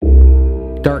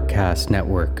Darkcast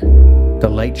Network. The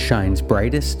light shines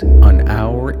brightest on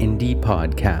our indie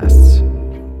podcasts.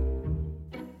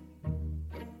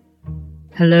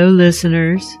 Hello,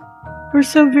 listeners. We're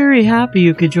so very happy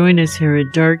you could join us here at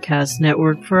Darkcast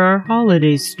Network for our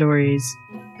holiday stories.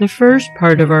 The first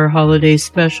part of our holiday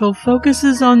special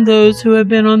focuses on those who have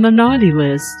been on the naughty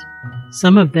list,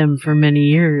 some of them for many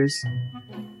years.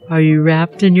 Are you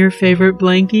wrapped in your favorite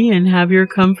blankie and have your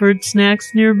comfort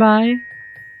snacks nearby?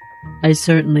 I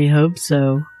certainly hope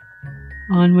so.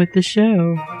 On with the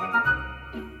show.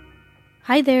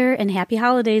 Hi there, and happy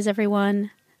holidays,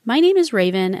 everyone. My name is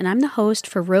Raven, and I'm the host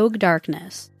for Rogue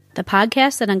Darkness, the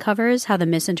podcast that uncovers how the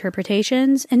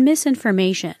misinterpretations and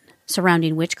misinformation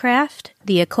surrounding witchcraft,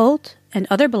 the occult, and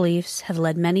other beliefs have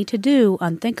led many to do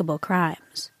unthinkable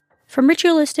crimes. From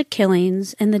ritualistic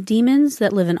killings and the demons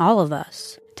that live in all of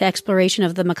us, to exploration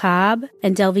of the macabre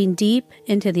and delving deep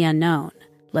into the unknown.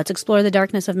 Let's explore the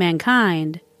darkness of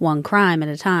mankind, one crime at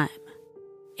a time.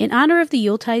 In honor of the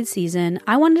Yuletide season,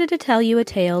 I wanted to tell you a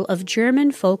tale of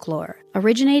German folklore,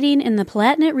 originating in the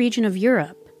Palatinate region of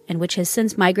Europe, and which has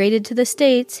since migrated to the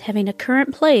States, having a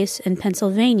current place in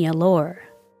Pennsylvania lore.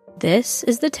 This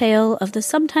is the tale of the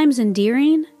sometimes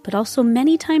endearing, but also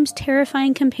many times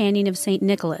terrifying companion of St.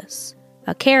 Nicholas,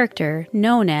 a character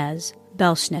known as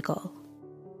Belsnickel.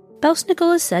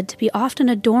 Belsnickel is said to be often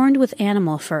adorned with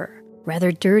animal fur,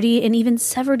 rather dirty and even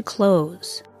severed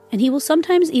clothes, and he will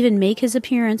sometimes even make his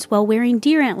appearance while wearing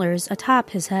deer antlers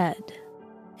atop his head.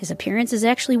 His appearance is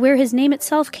actually where his name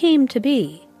itself came to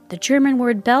be. The German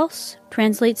word Bels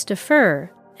translates to fur,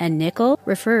 and Nickel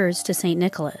refers to St.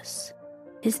 Nicholas.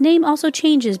 His name also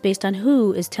changes based on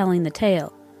who is telling the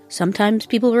tale. Sometimes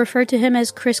people refer to him as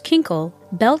Chris Kinkle,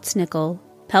 Beltsnickel,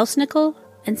 Pelsnickel,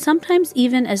 and sometimes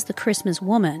even as the Christmas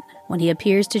woman, when he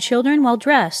appears to children while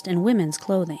dressed in women's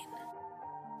clothing.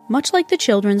 Much like the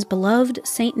children's beloved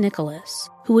St. Nicholas,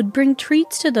 who would bring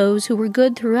treats to those who were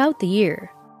good throughout the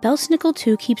year, Belsnickel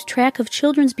too keeps track of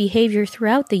children's behavior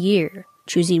throughout the year,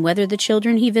 choosing whether the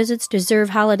children he visits deserve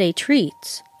holiday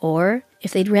treats, or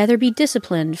if they'd rather be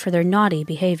disciplined for their naughty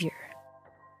behavior.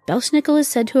 Belsnickel is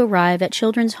said to arrive at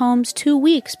children's homes 2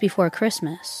 weeks before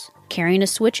Christmas, carrying a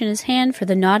switch in his hand for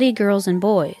the naughty girls and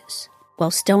boys, while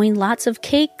stowing lots of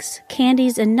cakes,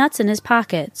 candies, and nuts in his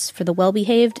pockets for the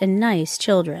well-behaved and nice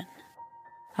children.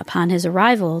 Upon his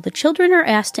arrival, the children are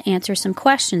asked to answer some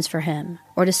questions for him,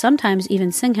 or to sometimes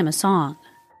even sing him a song.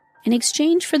 In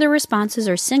exchange for their responses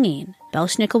or singing,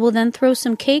 Belsnickel will then throw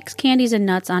some cakes, candies, and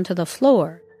nuts onto the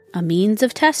floor, a means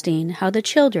of testing how the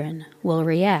children will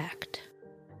react.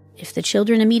 If the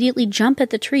children immediately jump at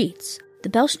the treats, the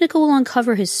Belsnickel will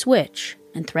uncover his switch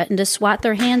and threaten to swat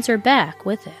their hands or back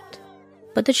with it.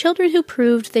 But the children who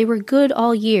proved they were good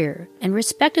all year and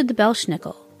respected the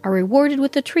Belsnickel are rewarded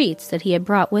with the treats that he had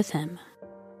brought with him.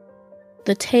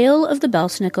 The tale of the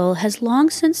Belsnickel has long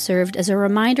since served as a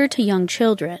reminder to young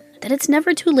children that it's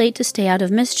never too late to stay out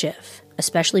of mischief,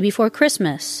 especially before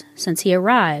Christmas, since he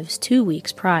arrives 2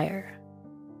 weeks prior.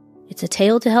 It's a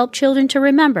tale to help children to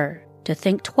remember to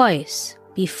think twice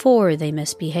before they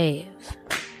misbehave.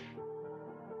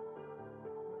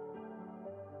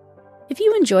 If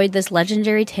you enjoyed this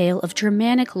legendary tale of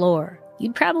Germanic lore,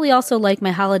 you'd probably also like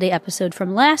my holiday episode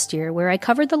from last year where I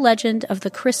covered the legend of the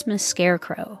Christmas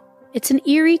Scarecrow. It's an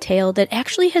eerie tale that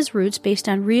actually has roots based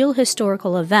on real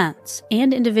historical events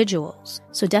and individuals,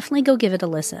 so definitely go give it a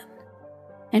listen.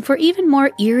 And for even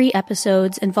more eerie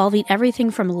episodes involving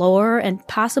everything from lore and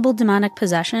possible demonic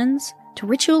possessions to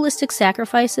ritualistic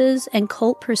sacrifices and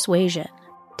cult persuasion,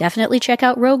 definitely check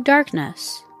out Rogue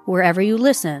Darkness wherever you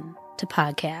listen to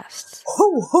podcasts.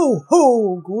 Ho, ho,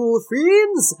 ho, ghoul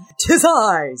fiends! 'Tis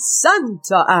I,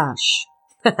 Santa Ash!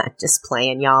 Just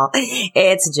playing, y'all.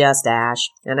 It's just Ash.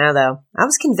 I know, though. I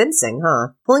was convincing,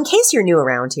 huh? Well, in case you're new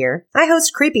around here, I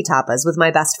host Creepy Tapas with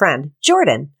my best friend,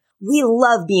 Jordan. We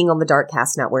love being on the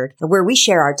Darkcast Network, where we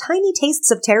share our tiny tastes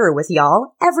of terror with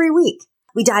y'all every week.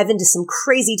 We dive into some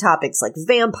crazy topics like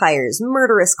vampires,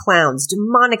 murderous clowns,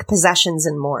 demonic possessions,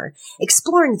 and more,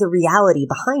 exploring the reality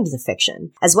behind the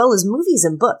fiction, as well as movies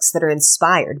and books that are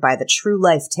inspired by the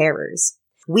true-life terrors.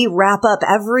 We wrap up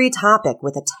every topic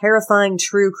with a terrifying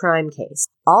true crime case,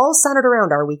 all centered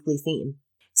around our weekly theme.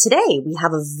 Today, we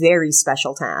have a very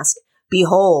special task.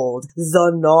 Behold,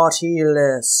 the naughty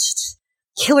list.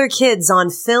 Killer kids on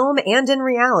film and in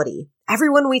reality.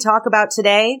 Everyone we talk about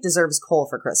today deserves coal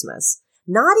for Christmas.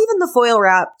 Not even the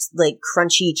foil-wrapped,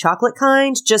 crunchy chocolate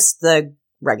kind, just the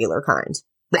regular kind.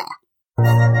 Blah.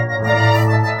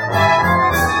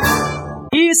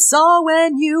 He saw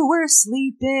when you were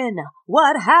sleeping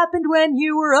what happened when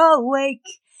you were awake.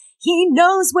 He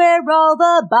knows where all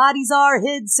the bodies are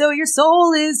hid, so your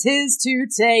soul is his to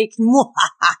take.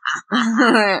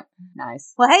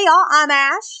 Nice. Well, hey y'all, I'm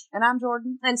Ash. And I'm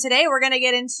Jordan. And today we're gonna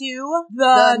get into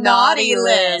The naughty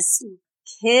list.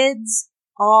 Kids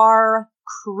are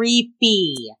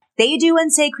creepy. They do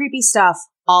and say creepy stuff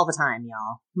all the time,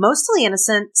 y'all. Mostly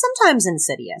innocent, sometimes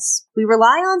insidious. We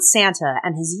rely on Santa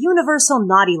and his universal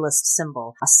naughty list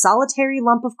symbol, a solitary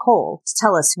lump of coal, to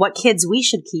tell us what kids we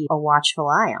should keep a watchful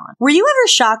eye on. Were you ever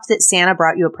shocked that Santa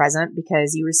brought you a present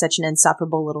because you were such an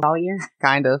insufferable little all year?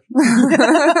 Kind of.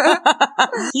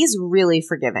 He's really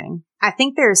forgiving. I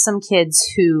think there are some kids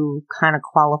who kind of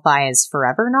qualify as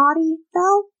forever naughty,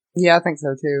 though. Yeah, I think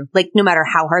so too. Like, no matter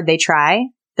how hard they try,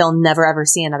 they'll never ever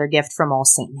see another gift from old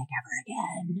Saint Nick ever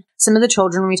again. Some of the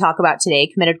children we talk about today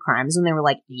committed crimes when they were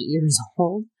like 8 years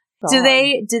old. God. Do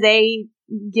they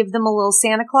give them a little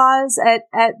Santa Claus at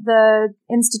the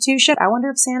institution? I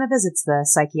wonder if Santa visits the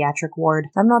psychiatric ward.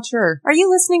 I'm not sure. Are you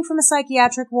listening from a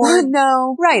psychiatric ward?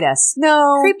 No. Write us.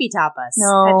 No. Creepytop us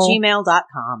No. at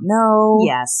gmail.com. No.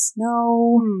 Yes.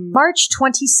 No. March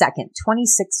 22nd,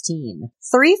 2016.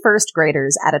 3 first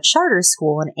graders at a charter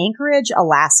school in Anchorage,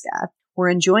 Alaska were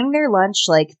enjoying their lunch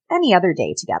like any other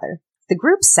day together. The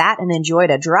group sat and enjoyed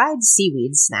a dried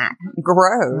seaweed snack.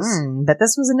 Gross. But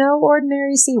this was no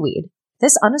ordinary seaweed.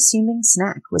 This unassuming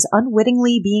snack was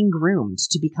unwittingly being groomed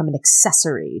to become an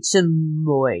accessory to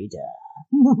Moida.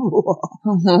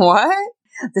 What?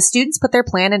 The students put their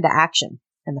plan into action,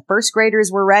 and the first graders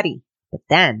were ready. But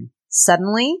then,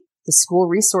 suddenly, the school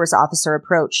resource officer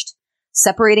approached,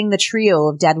 separating the trio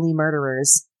of deadly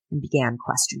murderers, and began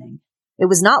questioning. It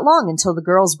was not long until the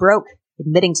girls broke,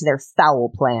 admitting to their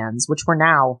foul plans, which were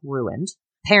now ruined.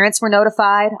 Parents were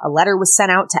notified, a letter was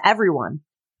sent out to everyone,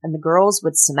 and the girls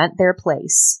would cement their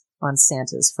place on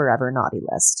Santa's forever naughty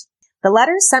list. The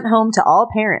letter sent home to all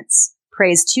parents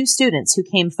praised 2 students who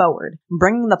came forward,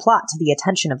 bringing the plot to the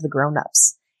attention of the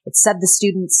grown-ups. It said the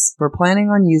students were planning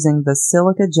on using the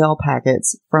silica gel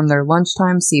packets from their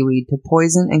lunchtime seaweed to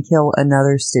poison and kill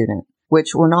another student,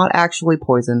 which were not actually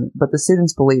poison, but the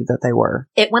students believed that they were.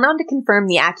 It went on to confirm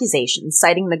the accusations,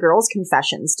 citing the girls'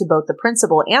 confessions to both the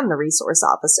principal and the resource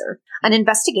officer. An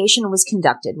investigation was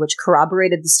conducted, which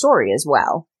corroborated the story as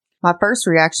well. My first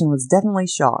reaction was definitely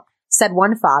shock, said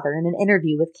one father in an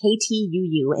interview with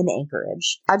KTUU in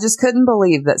Anchorage. I just couldn't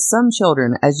believe that some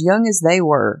children, as young as they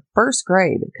were, first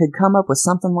grade, could come up with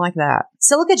something like that.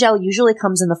 Silica gel usually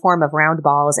comes in the form of round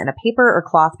balls in a paper or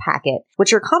cloth packet,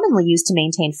 which are commonly used to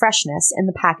maintain freshness in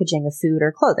the packaging of food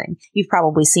or clothing. You've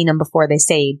probably seen them before. They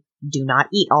say, do not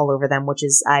eat all over them, which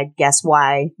is, I guess,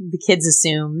 why the kids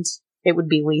assumed it would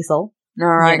be lethal. All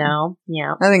right. You know?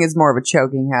 Yeah. I think it's more of a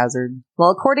choking hazard.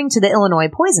 Well, according to the Illinois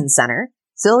Poison Center,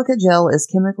 silica gel is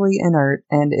chemically inert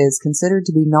and is considered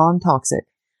to be non-toxic.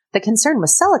 The concern with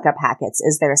silica packets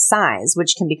is their size,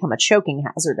 which can become a choking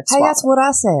hazard if Hey, swallowed. that's what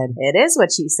I said. It is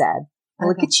what you said. Okay.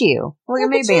 Look at you. Look at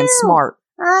me at being you. smart.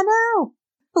 I know.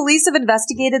 Police have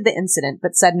investigated the incident,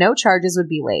 but said no charges would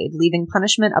be laid, leaving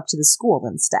punishment up to the school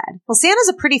instead. Well, Santa's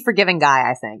a pretty forgiving guy,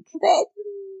 I think.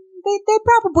 They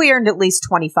probably earned at least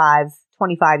 25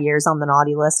 years on the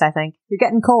naughty list, I think. You're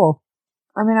getting coal.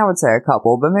 I mean, I would say a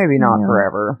couple, but maybe not Yeah.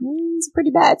 forever. It's a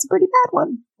pretty bad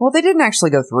one. Well, they didn't actually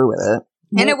go through with it.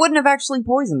 And it wouldn't have actually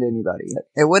poisoned anybody.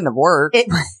 It wouldn't have worked. I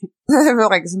feel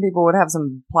like some people would have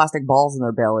some plastic balls in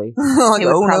their belly. Like, It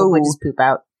would oh probably no. just poop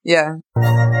out. Yeah.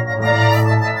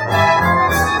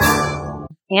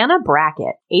 Anna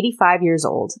Brackett, 85 years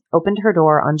old, opened her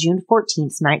door on June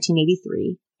 14th,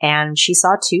 1983, and she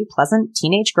saw 2 pleasant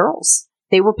teenage girls.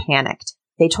 They were panicked.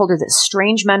 They told her that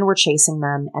strange men were chasing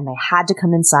them, and they had to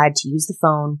come inside to use the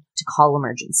phone to call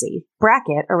emergency.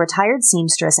 Brackett, a retired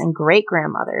seamstress and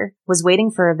great-grandmother, was waiting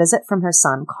for a visit from her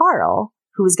son, Carl,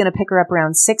 who was going to pick her up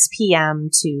around 6 p.m.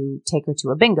 to take her to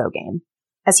a bingo game.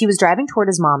 As he was driving toward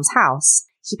his mom's house,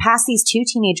 he passed these 2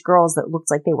 teenage girls that looked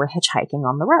like they were hitchhiking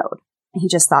on the road. He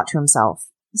just thought to himself,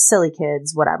 silly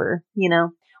kids, whatever, you know.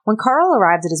 When Carl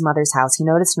arrived at his mother's house, he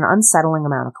noticed an unsettling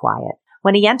amount of quiet.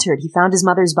 When he entered, he found his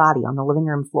mother's body on the living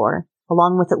room floor,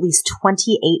 along with at least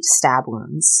 28 stab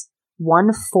wounds, one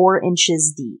 4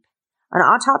 inches deep. An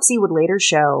autopsy would later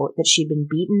show that she'd been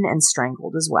beaten and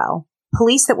strangled as well.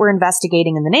 Police that were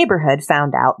investigating in the neighborhood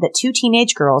found out that 2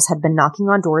 teenage girls had been knocking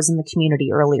on doors in the community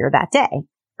earlier that day.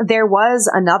 There was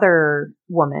another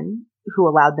woman who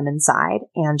allowed them inside,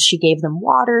 and she gave them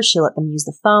water, she let them use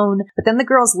the phone, but then the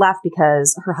girls left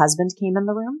because her husband came in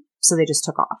the room, so they just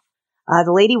took off.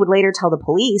 The lady would later tell the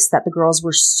police that the girls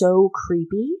were so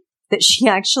creepy that she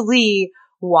actually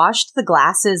washed the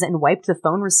glasses and wiped the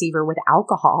phone receiver with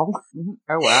alcohol.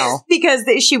 Oh, wow. Because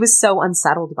she was so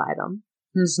unsettled by them.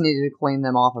 You just needed to clean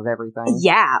them off of everything.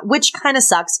 Yeah, which kind of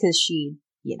sucks because she,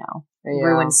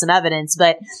 ruined some evidence,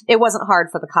 but it wasn't hard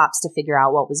for the cops to figure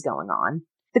out what was going on.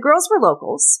 The girls were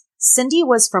locals. Cindy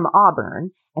was from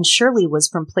Auburn, and Shirley was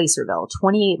from Placerville,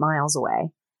 28 miles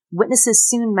away. Witnesses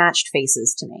soon matched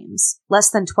faces to names. Less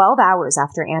than 12 hours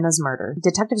after Anna's murder,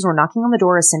 detectives were knocking on the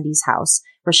door of Cindy's house,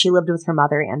 where she lived with her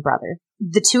mother and brother.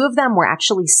 The two of them were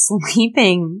actually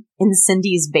sleeping in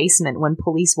Cindy's basement when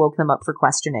police woke them up for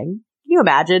questioning. Can you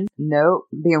imagine? Nope.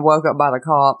 Being woke up by the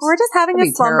cops. We're just having That'd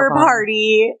a be slumber terrifying.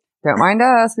 party. Don't mind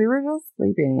us. We were just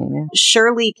sleeping.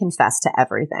 Shirley confessed to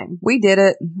everything. We did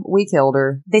it. We killed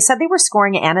her. They said they were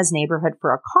scoring Anna's neighborhood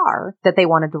for a car that they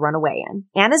wanted to run away in.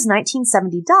 Anna's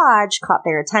 1970 Dodge caught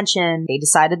their attention. They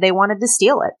decided they wanted to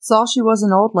steal it. Saw she was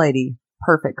an old lady.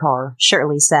 Perfect car.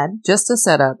 Shirley said. Just a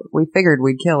setup. We figured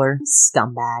we'd kill her.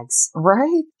 Scumbags.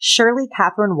 Right? Shirley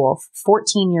Catherine Wolfe,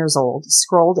 14 years old,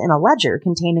 scrolled in a ledger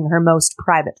containing her most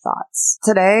private thoughts.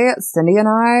 Today, Cindy and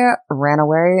I ran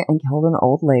away and killed an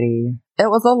old lady.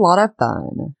 It was a lot of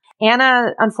fun.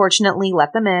 Anna, unfortunately,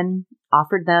 let them in,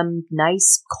 offered them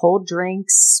nice cold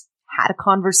drinks, had a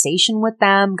conversation with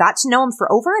them, got to know them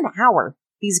for over an hour.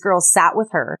 These girls sat with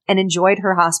her and enjoyed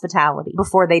her hospitality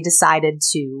before they decided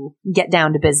to get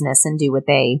down to business and do what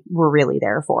they were really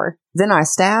there for. Then I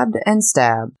stabbed and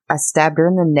stabbed. I stabbed her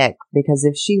in the neck because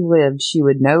if she lived, she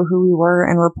would know who we were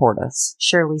and report us.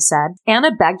 Shirley said. Anna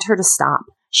begged her to stop.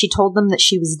 She told them that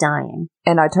she was dying.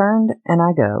 And I turned and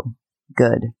I go.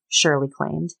 Good. Shirley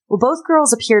claimed. Well, both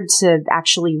girls appeared to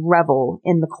actually revel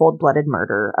in the cold-blooded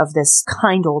murder of this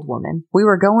kind old woman. We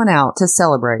were going out to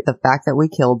celebrate the fact that we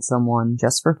killed someone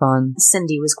just for fun.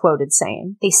 Cindy was quoted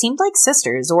saying, they seemed like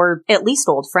sisters, or at least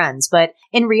old friends, but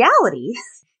in reality,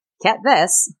 get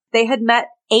this, they had met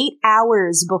 8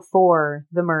 hours before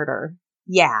the murder.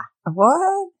 Yeah.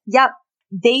 What? Yep.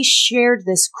 They shared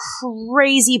this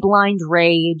crazy blind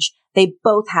rage. They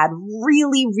both had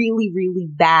really, really, really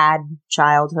bad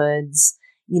childhoods.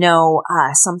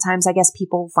 Sometimes I guess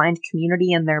people find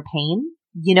community in their pain.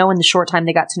 In the short time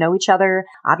they got to know each other.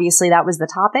 Obviously, that was the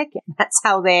topic. That's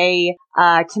how they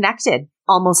connected.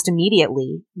 Almost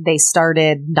immediately, they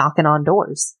started knocking on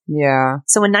doors. Yeah.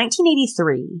 So in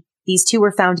 1983, these two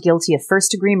were found guilty of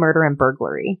first-degree murder and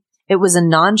burglary. It was a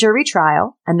non-jury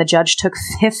trial, and the judge took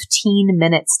 15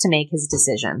 minutes to make his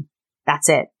decision. That's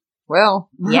it. Well,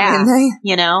 yeah,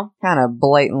 they kind of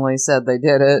blatantly said they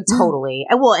did it. Totally.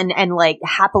 Well, and like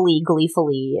happily,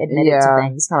 gleefully admitted to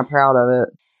things. Kind of proud of it.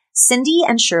 Cindy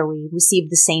and Shirley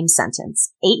received the same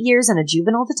sentence, 8 years in a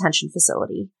juvenile detention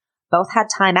facility. Both had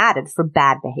time added for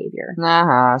bad behavior.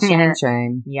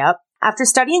 Shame. Yep. After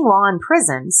studying law in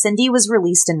prison, Cindy was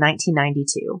released in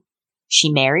 1992.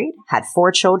 She married, had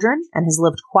 4 children, and has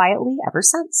lived quietly ever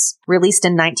since. Released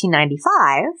in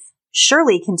 1995,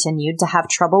 Shirley continued to have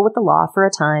trouble with the law for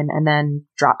a time and then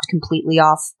dropped completely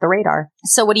off the radar.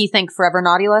 So what do you think, forever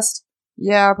naughty list?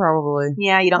 Yeah, probably.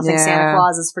 Yeah, you don't think Santa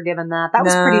Claus has forgiven that? That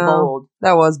was pretty bold.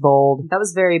 That was bold. That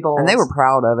was very bold. And they were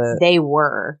proud of it. They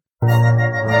were.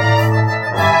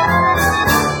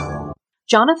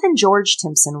 Jonathan George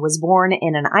Timpson was born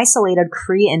in an isolated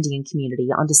Cree Indian community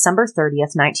on December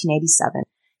 30th, 1987.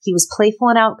 He was playful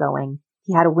and outgoing.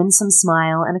 He had a winsome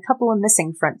smile and a couple of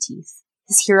missing front teeth.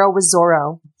 His hero was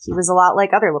Zorro. He was a lot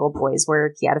like other little boys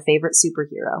where he had a favorite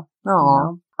superhero.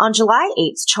 Aww. On July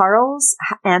 8th, Charles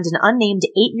and an unnamed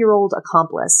 8-year-old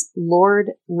accomplice lured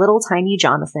little tiny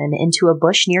Jonathan into a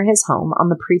bush near his home on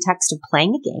the pretext of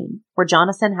playing a game where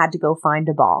Jonathan had to go find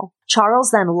a ball.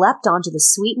 Charles then leapt onto the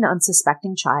sweet and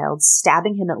unsuspecting child,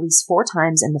 stabbing him at least 4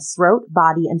 times in the throat,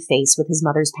 body, and face with his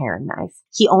mother's paring knife.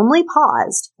 He only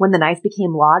paused when the knife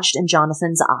became lodged in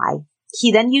Jonathan's eye. He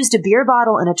then used a beer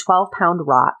bottle and a 12-pound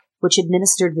rock, which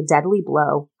administered the deadly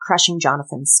blow, crushing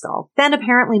Jonathan's skull. Then,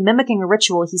 apparently mimicking a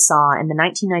ritual he saw in the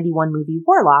 1991 movie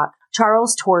Warlock,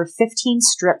 Charles tore 15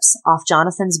 strips off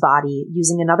Jonathan's body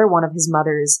using another one of his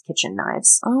mother's kitchen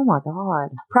knives. Oh my God.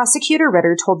 Prosecutor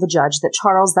Ritter told the judge that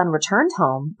Charles then returned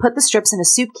home, put the strips in a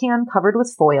soup can covered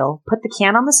with foil, put the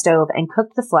can on the stove, and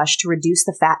cooked the flesh to reduce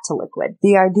the fat to liquid.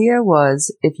 The idea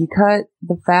was, if you cut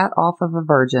the fat off of a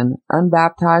virgin,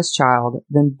 unbaptized child,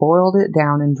 then boiled it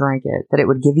down and drank it, that it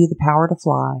would give you the power to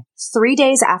fly. 3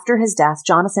 days after his death,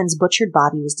 Jonathan's butchered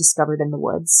body was discovered in the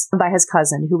woods by his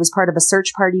cousin, who was part of a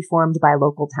search party formed by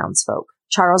local townsfolk.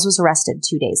 Charles was arrested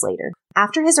 2 days later.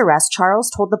 After his arrest, Charles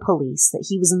told the police that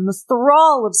he was in the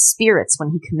thrall of spirits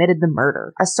when he committed the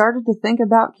murder. I started to think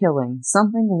about killing.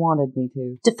 Something wanted me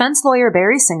to. Defense lawyer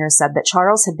Barry Singer said that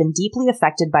Charles had been deeply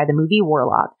affected by the movie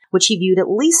Warlock, which he viewed at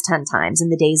least 10 times in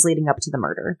the days leading up to the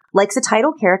murder. Like the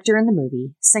title character in the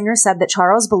movie, Singer said that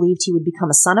Charles believed he would become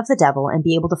a son of the devil and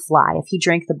be able to fly if he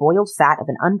drank the boiled fat of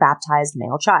an unbaptized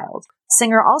male child.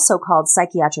 Singer also called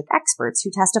psychiatric experts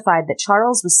who testified that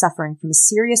Charles was suffering from a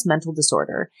serious mental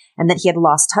disorder and that he had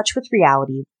lost touch with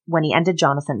reality when he ended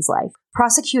Jonathan's life.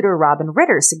 Prosecutor Robin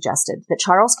Ritter suggested that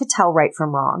Charles could tell right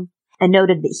from wrong and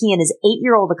noted that he and his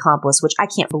 8-year-old accomplice, which I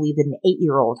can't believe that an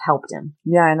 8-year-old helped him.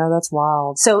 Yeah, I know, that's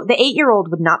wild. So the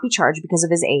 8-year-old would not be charged because of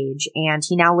his age, and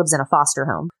he now lives in a foster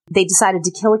home. They decided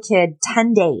to kill a kid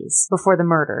 10 days before the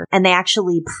murder, and they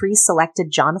actually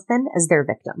pre-selected Jonathan as their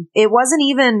victim. It wasn't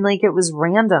even like it was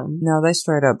random. No, they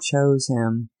straight up chose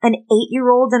him. An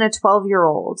 8-year-old and a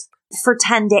 12-year-old for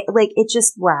 10 days. Like, it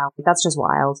just, wow, that's just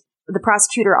wild. The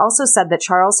prosecutor also said that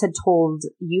Charles had told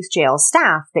youth jail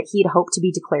staff that he'd hoped to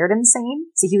be declared insane,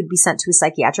 so he would be sent to a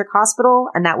psychiatric hospital,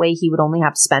 and that way he would only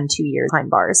have to spend 2 years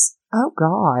behind bars. Oh,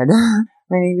 God.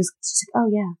 I mean, he was just like, oh,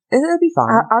 yeah. It'll be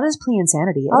fine. I'll just plead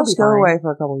insanity. I'll just go away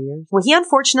for a couple of years. Well, he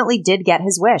unfortunately did get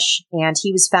his wish, and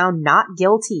he was found not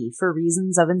guilty for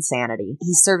reasons of insanity.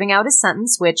 He's serving out his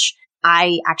sentence, which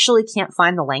I actually can't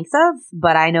find the length of,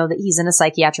 but I know that he's in a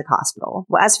psychiatric hospital.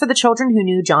 Well, as for the children who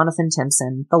knew Jonathan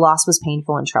Timpson, the loss was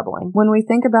painful and troubling. When we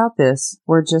think about this,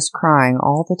 we're just crying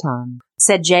all the time,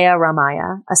 said Jaya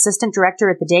Ramaya, assistant director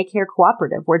at the daycare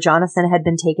cooperative where Jonathan had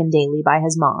been taken daily by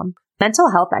his mom.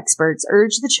 Mental health experts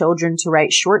urged the children to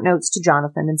write short notes to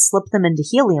Jonathan and slip them into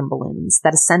helium balloons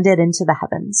that ascended into the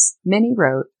heavens. Minnie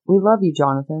wrote, "We love you,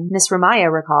 Jonathan." Miss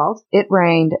Ramaya recalled, "It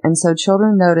rained, and so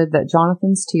children noted that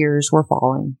Jonathan's tears were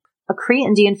falling." A Cree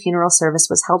Indian funeral service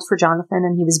was held for Jonathan,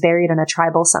 and he was buried in a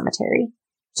tribal cemetery.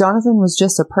 Jonathan was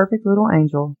just a perfect little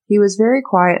angel. He was very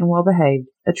quiet and well-behaved.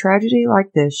 A tragedy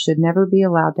like this should never be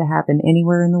allowed to happen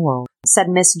anywhere in the world, said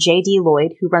Miss J.D.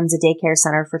 Lloyd, who runs a daycare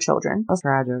center for children. That's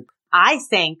tragic. I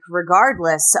think,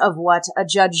 regardless of what a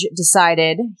judge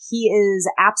decided, he is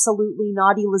absolutely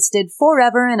naughty listed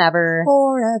forever and ever.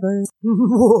 Forever.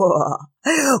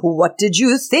 What did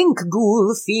you think,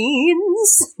 ghoul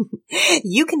fiends?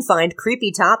 You can find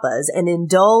Creepy Tapas and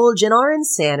indulge in our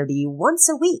insanity once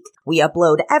a week. We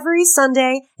upload every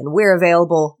Sunday, and we're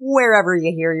available wherever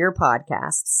you hear your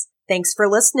podcasts. Thanks for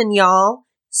listening, y'all.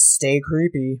 Stay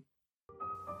creepy.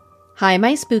 Hi,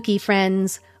 my spooky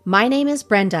friends. My name is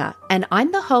Brenda, and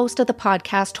I'm the host of the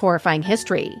podcast Horrifying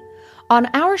History. On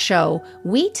our show,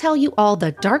 we tell you all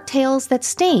the dark tales that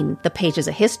stain the pages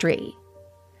of history.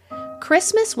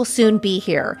 Christmas will soon be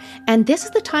here, and this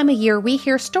is the time of year we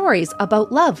hear stories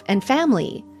about love and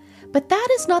family. But that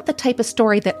is not the type of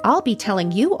story that I'll be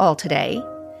telling you all today.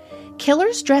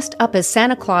 Killers dressed up as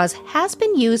Santa Claus has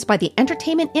been used by the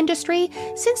entertainment industry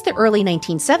since the early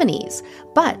 1970s,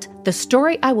 but the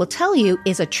story I will tell you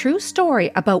is a true story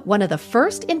about one of the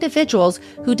first individuals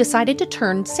who decided to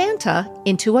turn Santa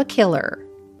into a killer.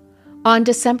 On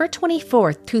December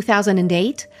 24,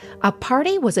 2008, a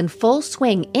party was in full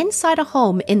swing inside a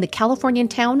home in the Californian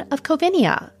town of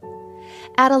Covinia.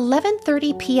 At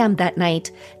 11:30 p.m. that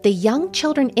night, the young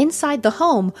children inside the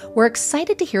home were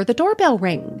excited to hear the doorbell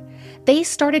ring. They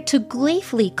started to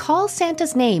gleefully call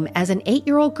Santa's name as an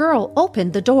 8-year-old girl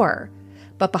opened the door.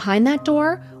 But behind that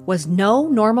door was no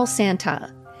normal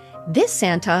Santa. This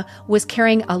Santa was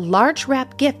carrying a large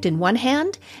wrapped gift in one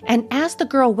hand, and as the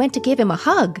girl went to give him a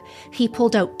hug, he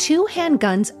pulled out 2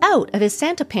 handguns out of his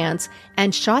Santa pants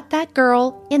and shot that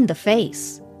girl in the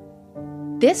face.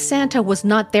 This Santa was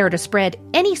not there to spread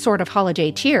any sort of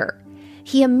holiday cheer.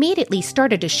 He immediately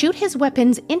started to shoot his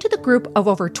weapons into the group of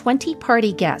over 20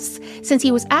 party guests, since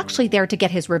he was actually there to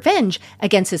get his revenge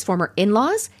against his former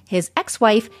in-laws, his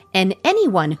ex-wife, and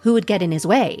anyone who would get in his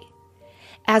way.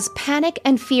 As panic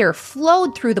and fear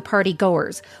flowed through the party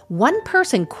goers, one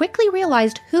person quickly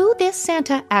realized who this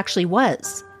Santa actually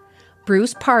was: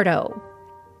 Bruce Pardo.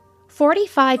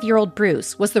 45-year-old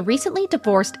Bruce was the recently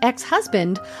divorced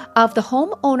ex-husband of the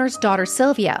homeowner's daughter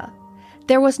Sylvia.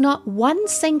 There was not one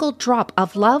single drop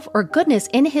of love or goodness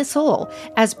in his soul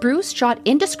as Bruce shot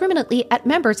indiscriminately at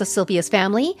members of Sylvia's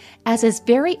family as his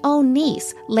very own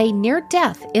niece lay near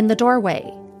death in the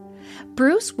doorway.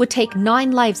 Bruce would take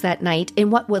 9 lives that night in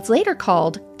what was later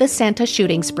called the Santa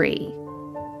shooting spree.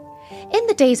 In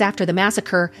the days after the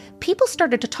massacre, people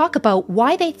started to talk about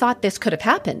why they thought this could have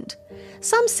happened.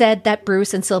 Some said that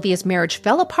Bruce and Sylvia's marriage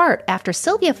fell apart after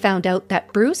Sylvia found out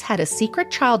that Bruce had a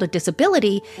secret child with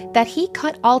disability that he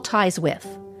cut all ties with.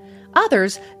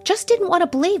 Others just didn't want to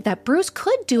believe that Bruce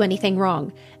could do anything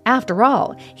wrong. After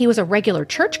all, he was a regular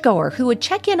churchgoer who would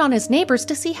check in on his neighbors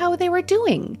to see how they were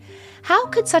doing. How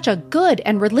could such a good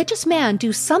and religious man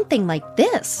do something like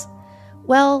this?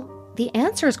 Well, the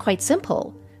answer is quite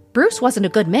simple. Bruce wasn't a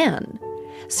good man.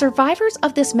 Survivors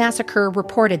of this massacre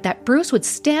reported that Bruce would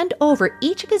stand over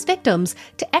each of his victims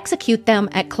to execute them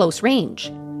at close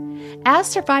range. As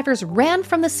survivors ran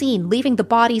from the scene, leaving the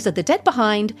bodies of the dead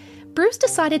behind, Bruce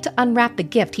decided to unwrap the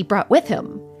gift he brought with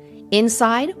him.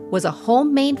 Inside was a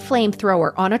homemade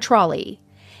flamethrower on a trolley.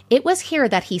 It was here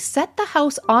that he set the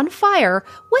house on fire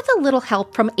with a little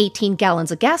help from 18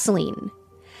 gallons of gasoline.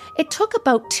 It took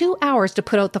about 2 hours to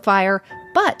put out the fire,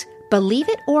 but believe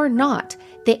it or not,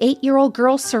 the 8-year-old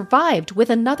girl survived with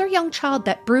another young child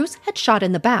that Bruce had shot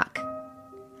in the back.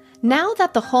 Now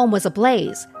that the home was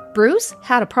ablaze, Bruce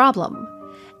had a problem.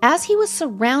 As he was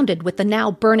surrounded with the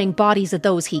now burning bodies of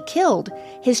those he killed,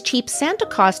 his cheap Santa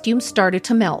costume started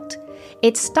to melt.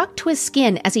 It stuck to his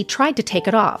skin as he tried to take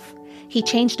it off. He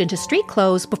changed into street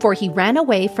clothes before he ran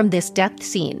away from this death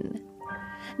scene.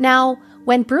 Now,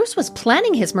 when Bruce was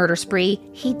planning his murder spree,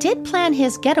 he did plan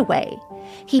his getaway.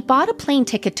 He bought a plane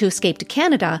ticket to escape to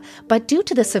Canada, but due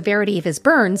to the severity of his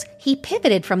burns, he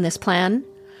pivoted from this plan.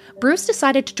 Bruce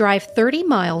decided to drive 30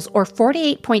 miles or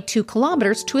 48.2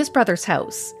 kilometers to his brother's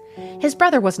house. His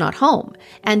brother was not home,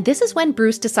 and this is when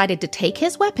Bruce decided to take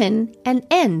his weapon and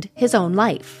end his own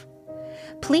life.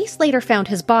 Police later found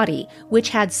his body, which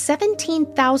had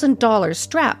 $17,000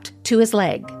 strapped to his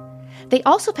leg. They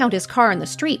also found his car in the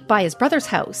street by his brother's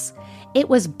house. It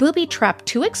was booby-trapped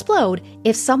to explode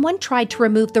if someone tried to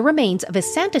remove the remains of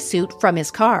his Santa suit from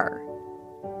his car.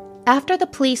 After the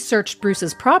police searched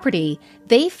Bruce's property,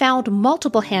 they found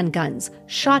multiple handguns,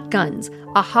 shotguns,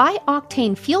 a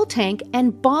high-octane fuel tank,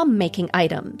 and bomb-making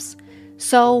items.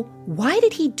 So, why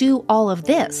did he do all of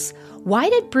this? Why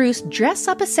did Bruce dress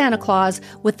up as Santa Claus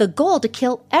with the goal to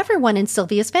kill everyone in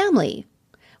Sylvia's family?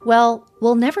 Well,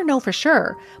 we'll never know for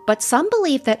sure, but some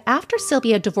believe that after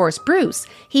Sylvia divorced Bruce,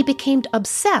 he became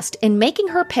obsessed in making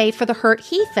her pay for the hurt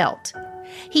he felt.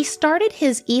 He started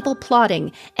his evil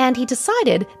plotting, and he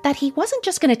decided that he wasn't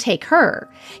just going to take her.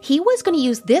 He was going to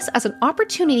use this as an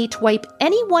opportunity to wipe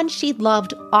anyone she'd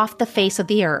loved off the face of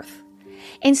the earth.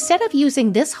 Instead of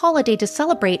using this holiday to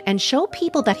celebrate and show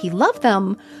people that he loved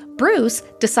them, Bruce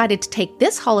decided to take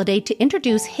this holiday to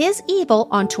introduce his evil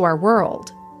onto our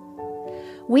world.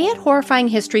 We at Horrifying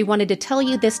History wanted to tell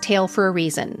you this tale for a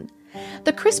reason.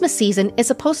 The Christmas season is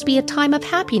supposed to be a time of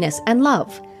happiness and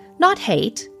love, not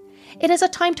hate. It is a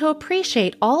time to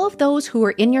appreciate all of those who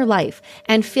are in your life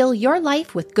and fill your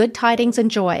life with good tidings and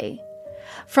joy.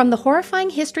 From the Horrifying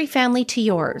History family to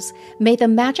yours, may the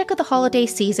magic of the holiday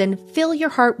season fill your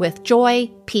heart with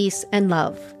joy, peace, and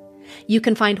love. You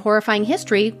can find Horrifying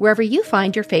History wherever you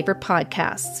find your favorite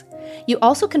podcasts. You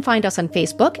also can find us on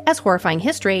Facebook as Horrifying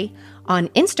History, on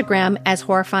Instagram as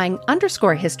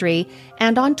Horrifying_History,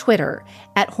 and on Twitter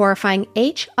at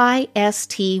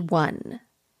HorrifyingHIST1.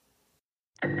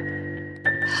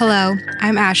 Hello,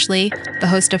 I'm Ashley, the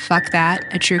host of Fuck That,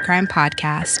 a true crime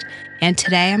podcast, and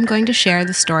today I'm going to share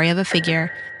the story of a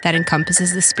figure that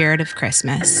encompasses the spirit of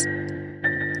Christmas.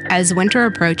 As winter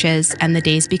approaches and the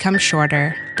days become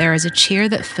shorter, there is a cheer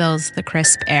that fills the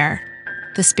crisp air.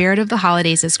 The spirit of the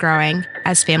holidays is growing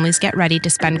as families get ready to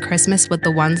spend Christmas with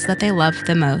the ones that they love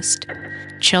the most.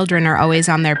 Children are always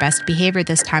on their best behavior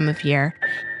this time of year,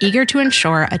 eager to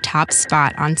ensure a top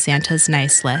spot on Santa's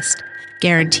nice list,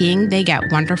 guaranteeing they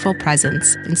get wonderful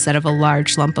presents instead of a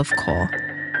large lump of coal.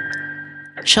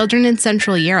 Children in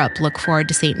Central Europe look forward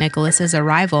to St. Nicholas's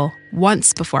arrival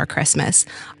once before Christmas,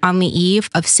 on the eve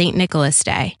of St. Nicholas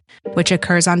Day, which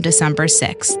occurs on December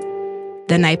 6th.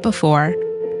 The night before,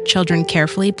 children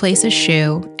carefully place a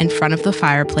shoe in front of the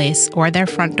fireplace or their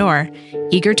front door,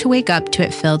 eager to wake up to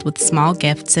it filled with small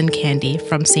gifts and candy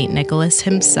from St. Nicholas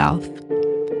himself.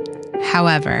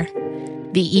 However,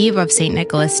 the eve of St.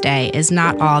 Nicholas Day is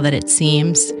not all that it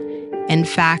seems. In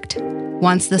fact,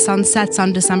 once the sun sets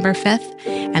on December 5th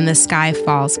and the sky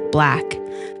falls black,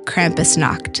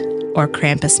 Krampusnacht, or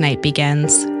Krampus night,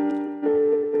 begins.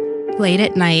 Late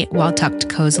at night, while tucked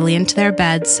cozily into their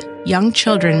beds, young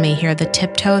children may hear the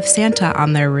tiptoe of Santa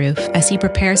on their roof as he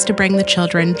prepares to bring the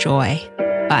children joy.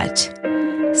 But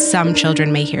some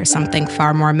children may hear something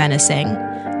far more menacing,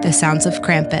 the sounds of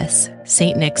Krampus,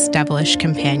 St. Nick's devilish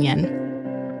companion.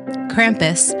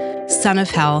 Krampus, son of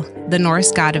hell, the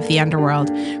Norse god of the underworld,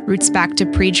 roots back to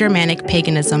pre-Germanic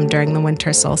paganism during the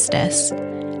winter solstice.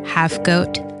 Half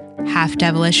goat, half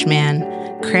devilish man,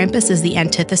 Krampus is the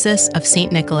antithesis of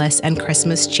St. Nicholas and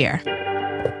Christmas cheer.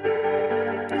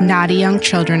 Naughty young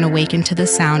children awaken to the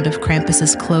sound of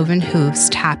Krampus's cloven hooves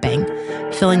tapping,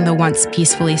 filling the once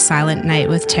peacefully silent night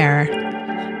with terror.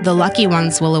 The lucky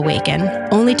ones will awaken,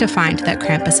 only to find that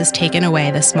Krampus has taken away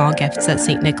the small gifts that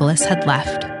St. Nicholas had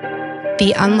left.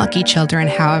 The unlucky children,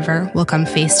 however, will come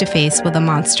face to face with a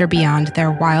monster beyond their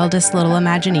wildest little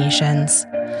imaginations.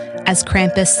 As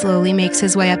Krampus slowly makes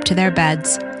his way up to their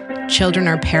beds, children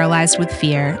are paralyzed with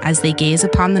fear as they gaze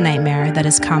upon the nightmare that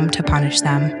has come to punish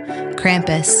them.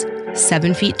 Krampus,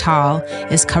 7 feet tall,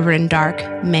 is covered in dark,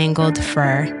 mangled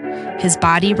fur. His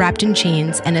body wrapped in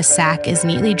chains and a sack is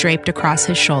neatly draped across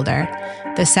his shoulder.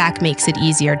 The sack makes it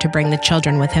easier to bring the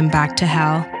children with him back to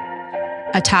hell.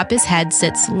 Atop his head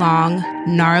sits long,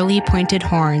 gnarly pointed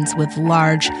horns with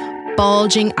large,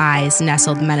 bulging eyes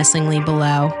nestled menacingly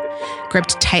below.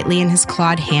 Gripped tightly in his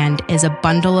clawed hand is a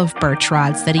bundle of birch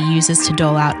rods that he uses to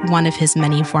dole out one of his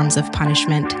many forms of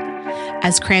punishment.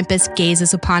 As Krampus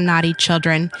gazes upon naughty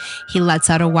children, he lets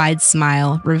out a wide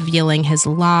smile, revealing his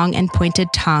long and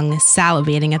pointed tongue,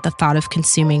 salivating at the thought of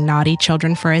consuming naughty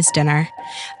children for his dinner.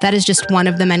 That is just one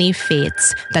of the many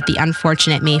fates that the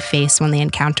unfortunate may face when they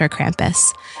encounter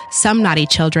Krampus. Some naughty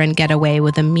children get away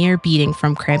with a mere beating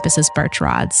from Krampus's birch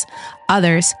rods.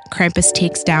 Others, Krampus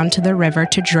takes down to the river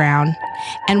to drown.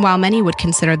 And while many would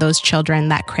consider those children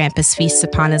that Krampus feasts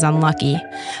upon as unlucky,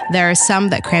 there are some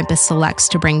that Krampus selects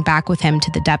to bring back with him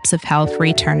to the depths of hell for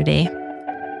eternity.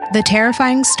 The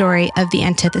terrifying story of the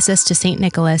antithesis to St.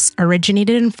 Nicholas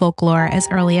originated in folklore as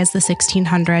early as the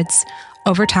 1600s.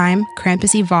 Over time,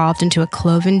 Krampus evolved into a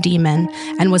cloven demon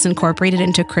and was incorporated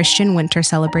into Christian winter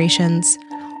celebrations.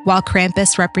 While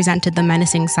Krampus represented the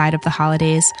menacing side of the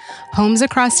holidays, homes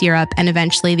across Europe and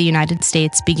eventually the United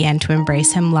States began to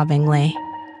embrace him lovingly.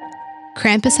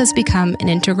 Krampus has become an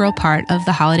integral part of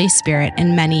the holiday spirit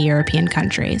in many European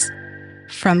countries.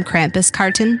 From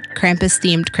Krampuskarten,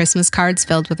 Krampus-themed Christmas cards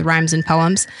filled with rhymes and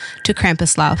poems, to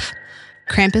Krampuslauf,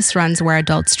 Krampus runs where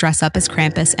adults dress up as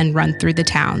Krampus and run through the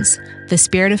towns. The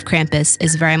spirit of Krampus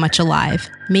is very much alive,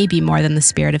 maybe more than the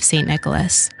spirit of St.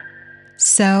 Nicholas.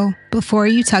 So, before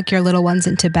you tuck your little ones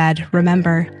into bed,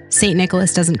 remember, St.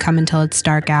 Nicholas doesn't come until it's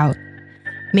dark out.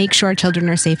 Make sure children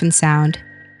are safe and sound.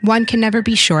 One can never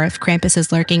be sure if Krampus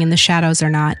is lurking in the shadows or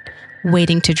not,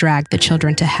 waiting to drag the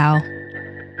children to hell.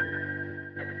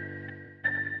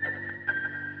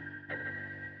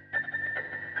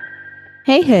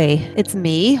 Hey, it's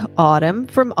me, Autumn,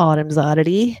 from Autumn's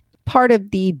Oddity, part of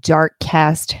the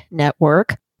Darkcast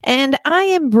network, and I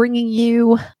am bringing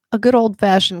you a good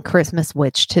old-fashioned Christmas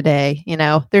witch today. You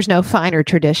know, there's no finer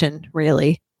tradition,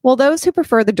 really. Well, those who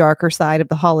prefer the darker side of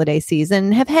the holiday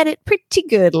season have had it pretty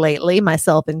good lately,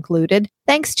 myself included,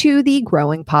 thanks to the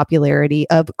growing popularity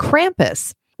of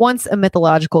Krampus. Once a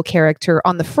mythological character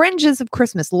on the fringes of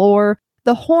Christmas lore,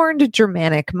 the horned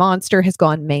Germanic monster has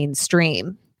gone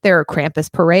mainstream. There are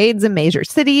Krampus parades in major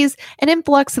cities, an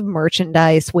influx of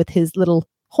merchandise with his little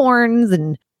horns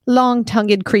and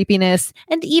long-tongued creepiness,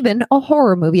 and even a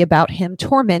horror movie about him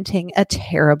tormenting a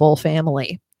terrible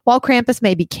family. While Krampus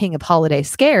may be king of holiday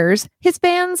scares, his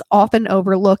fans often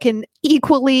overlook an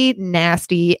equally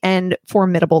nasty and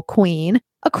formidable queen,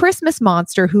 a Christmas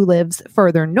monster who lives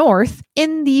further north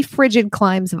in the frigid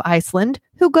climes of Iceland,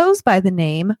 who goes by the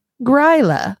name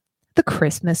Gryla, the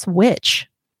Christmas witch.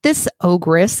 This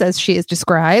ogress, as she is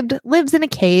described, lives in a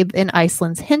cave in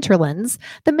Iceland's hinterlands,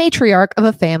 the matriarch of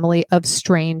a family of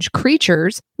strange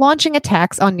creatures, launching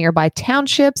attacks on nearby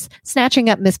townships,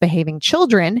 snatching up misbehaving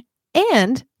children,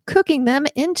 and cooking them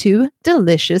into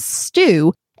delicious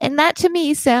stew. And that to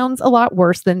me sounds a lot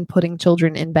worse than putting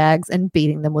children in bags and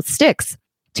beating them with sticks.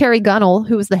 Terry Gunnell,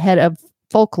 who is the head of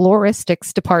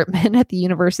folkloristics department at the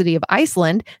University of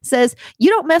Iceland, says, "You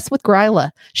don't mess with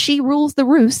Gryla. She rules the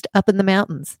roost up in the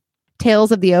mountains."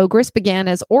 Tales of the Ogress began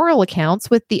as oral accounts,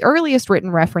 with the earliest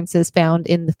written references found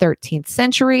in the 13th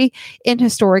century in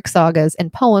historic sagas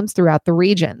and poems throughout the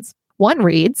regions. One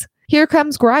reads, "Here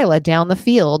comes Gryla down the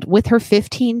field with her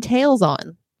 15 tails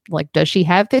on." Like, does she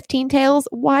have 15 tails?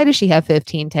 Why does she have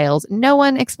 15 tails? No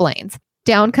one explains.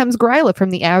 Down comes Gryla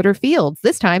from the outer fields.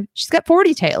 This time, she's got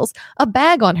 40 tails, a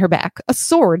bag on her back, a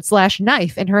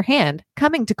sword/knife in her hand,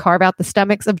 coming to carve out the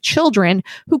stomachs of children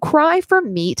who cry for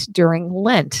meat during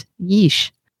Lent. Yeesh.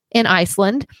 In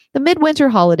Iceland, the midwinter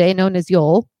holiday known as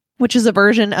Yule, which is a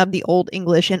version of the Old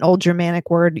English and Old Germanic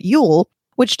word Yule,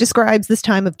 which describes this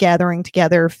time of gathering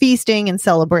together, feasting, and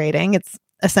celebrating. It's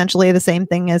essentially the same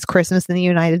thing as Christmas in the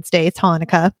United States,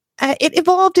 Hanukkah. It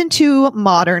evolved into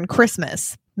modern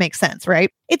Christmas. Makes sense,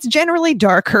 right? It's generally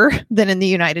darker than in the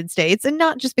United States, and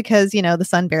not just because, the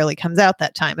sun barely comes out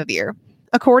that time of year.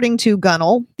 According to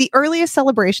Gunnell, the earliest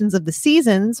celebrations of the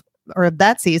seasons, or of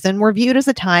that season, were viewed as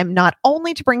a time not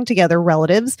only to bring together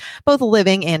relatives, both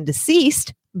living and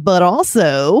deceased, but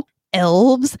also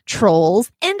elves,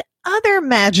 trolls, and other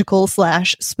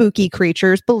magical/spooky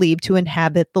creatures believed to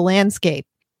inhabit the landscape.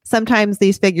 Sometimes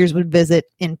these figures would visit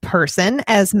in person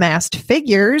as masked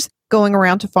figures going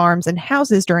around to farms and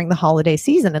houses during the holiday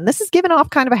season. And this is giving off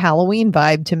kind of a Halloween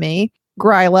vibe to me.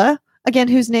 Gryla, again,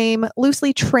 whose name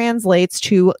loosely translates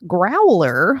to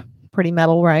growler, pretty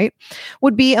metal, right,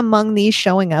 would be among these,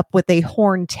 showing up with a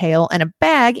horned tail and a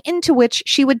bag into which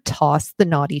she would toss the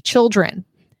naughty children.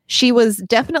 She was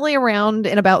definitely around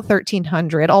in about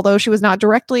 1300, although she was not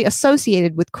directly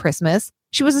associated with Christmas.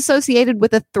 She was associated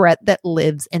with a threat that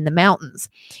lives in the mountains.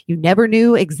 You never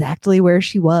knew exactly where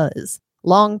she was.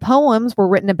 Long poems were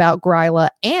written about Gryla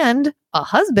and a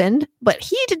husband, but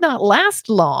he did not last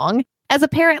long, as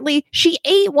apparently she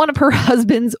ate one of her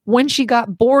husbands when she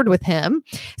got bored with him.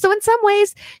 So in some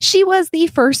ways, she was the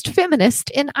first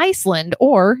feminist in Iceland,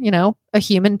 or, a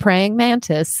human praying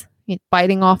mantis,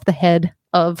 biting off the head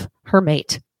of her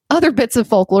mate. Other bits of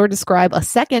folklore describe a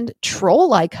second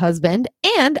troll-like husband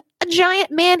and a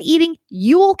giant man-eating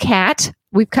Yule cat.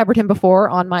 We've covered him before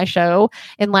on my show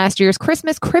in last year's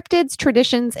Christmas Cryptids,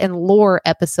 Traditions, and Lore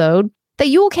episode. The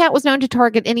Yule cat was known to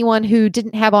target anyone who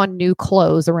didn't have on new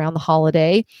clothes around the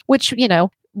holiday, which,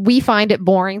 we find it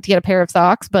boring to get a pair of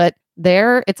socks, but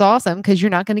there it's awesome because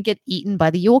you're not going to get eaten by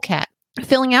the Yule cat.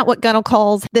 Filling out what Gunnell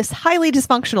calls this highly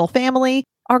dysfunctional family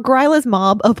are Gryla's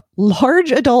mob of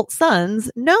large adult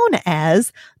sons known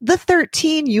as the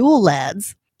 13 Yule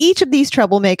Lads. Each of these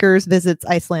troublemakers visits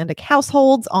Icelandic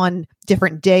households on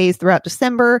different days throughout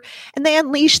December, and they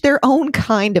unleash their own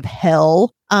kind of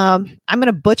hell. I'm going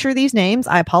to butcher these names.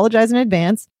 I apologize in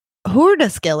advance.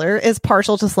 Hurdaskiller is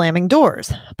partial to slamming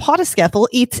doors. Pottaskeffel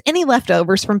eats any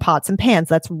leftovers from pots and pans.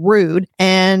 That's rude.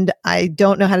 And I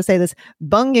don't know how to say this.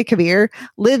 Bungakavir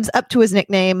lives up to his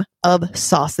nickname of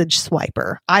Sausage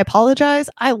Swiper. I apologize.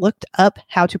 I looked up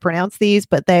how to pronounce these,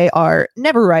 but they are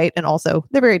never right. And also,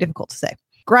 they're very difficult to say.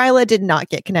 Gryla did not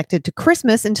get connected to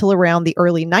Christmas until around the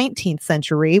early 19th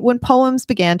century, when poems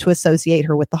began to associate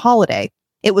her with the holiday.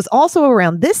 It was also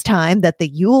around this time that the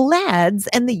Yule Lads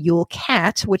and the Yule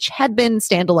Cat, which had been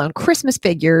standalone Christmas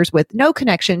figures with no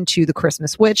connection to the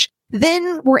Christmas witch,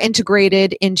 then were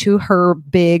integrated into her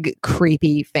big,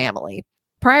 creepy family.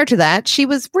 Prior to that, she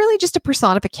was really just a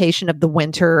personification of the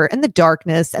winter and the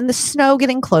darkness and the snow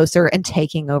getting closer and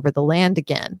taking over the land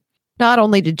again. Not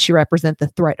only did she represent the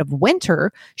threat of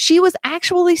winter, she was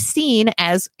actually seen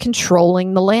as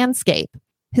controlling the landscape.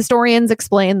 Historians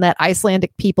explain that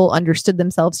Icelandic people understood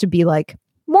themselves to be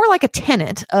more like a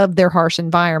tenant of their harsh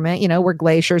environment, where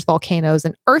glaciers, volcanoes,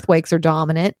 and earthquakes are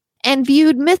dominant, and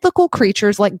viewed mythical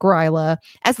creatures like Gryla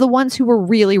as the ones who were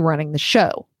really running the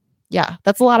show. Yeah,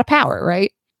 that's a lot of power,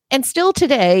 right? And still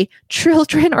today,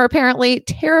 children are apparently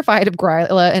terrified of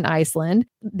Gryla in Iceland.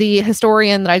 The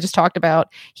historian that I just talked about,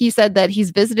 he said that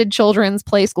he's visited children's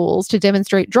play schools to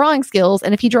demonstrate drawing skills.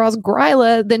 And if he draws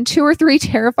Gryla, then 2 or 3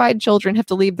 terrified children have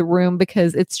to leave the room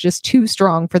because it's just too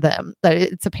strong for them. That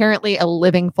it's apparently a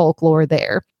living folklore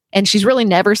there. And she's really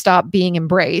never stopped being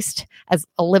embraced as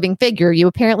a living figure. You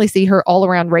apparently see her all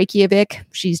around Reykjavik.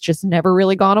 She's just never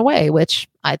really gone away, which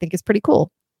I think is pretty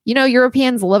cool.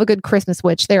 Europeans love a good Christmas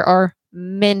witch. There are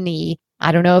many.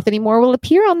 I don't know if any more will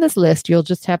appear on this list. You'll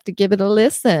just have to give it a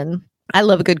listen. I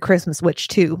love a good Christmas witch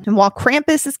too. And while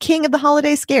Krampus is king of the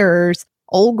holiday scarers,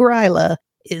 old Gryla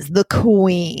is the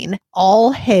queen.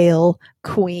 All hail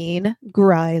Queen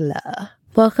Gryla.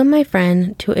 Welcome, my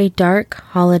friend, to a dark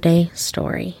holiday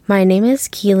story. My name is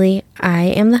Keely. I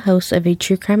am the host of a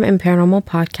true crime and paranormal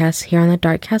podcast here on the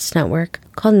Darkcast network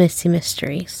called Misty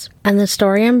Mysteries. And the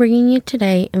story I'm bringing you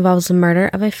today involves the murder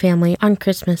of a family on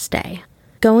Christmas Day.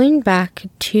 Going back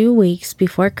 2 weeks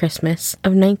before Christmas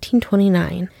of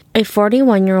 1929, a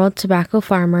 41-year-old tobacco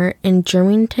farmer in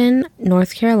Germantown,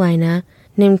 North Carolina,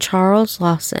 named Charles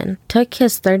Lawson, took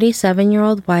his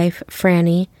 37-year-old wife,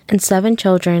 Franny, and 7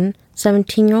 children,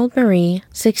 17-year-old Marie,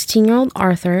 16-year-old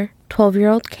Arthur,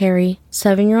 12-year-old Carrie,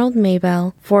 7-year-old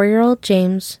Maybelle, 4-year-old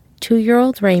James,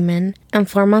 2-year-old Raymond, and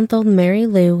 4-month-old Mary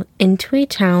Lou into a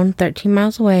town 13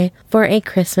 miles away for a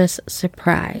Christmas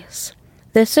surprise.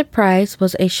 This surprise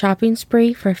was a shopping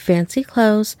spree for fancy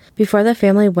clothes before the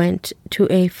family went to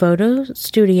a photo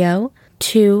studio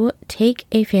to take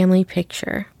a family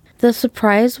picture. The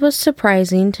surprise was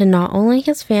surprising to not only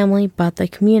his family but the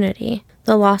community.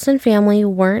 The Lawson family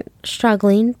weren't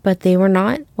struggling, but they were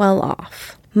not well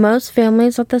off. Most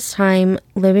families at this time,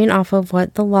 living off of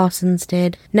what the Lawsons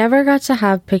did, never got to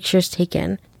have pictures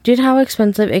taken due to how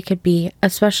expensive it could be,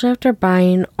 especially after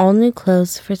buying all new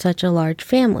clothes for such a large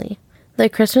family. The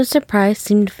Christmas surprise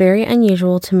seemed very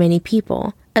unusual to many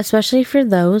people, especially for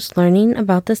those learning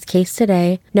about this case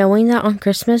today, knowing that on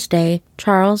Christmas Day,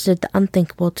 Charles did the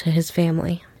unthinkable to his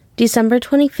family. December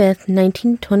 25th,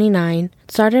 1929,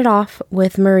 started off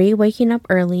with Marie waking up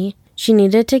early. She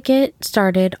needed to get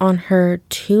started on her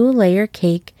 2-layer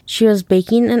cake she was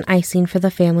baking and icing for the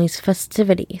family's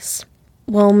festivities.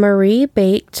 While Marie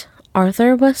baked,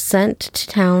 Arthur was sent to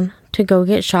town to go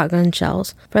get shotgun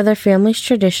shells for their family's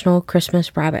traditional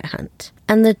Christmas rabbit hunt.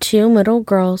 And the 2 middle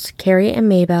girls, Carrie and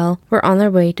Maybelle, were on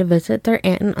their way to visit their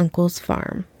aunt and uncle's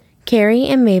farm. Carrie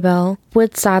and Maybelle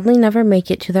would sadly never make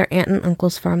it to their aunt and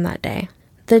uncle's farm that day.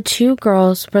 The 2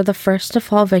 girls were the first to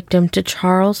fall victim to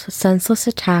Charles' senseless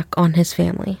attack on his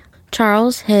family.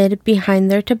 Charles hid behind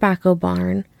their tobacco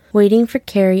barn, waiting for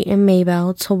Carrie and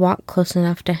Maybelle to walk close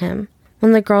enough to him.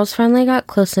 When the girls finally got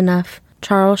close enough,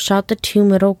 Charles shot the 2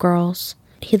 middle girls.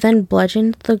 He then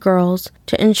bludgeoned the girls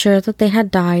to ensure that they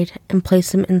had died and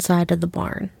placed them inside of the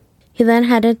barn. He then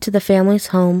headed to the family's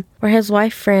home, where his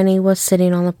wife Franny was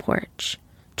sitting on the porch.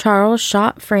 Charles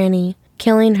shot Franny,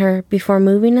 killing her before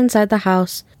moving inside the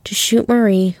house to shoot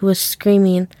Marie, who was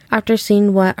screaming after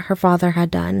seeing what her father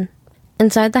had done.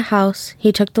 Inside the house,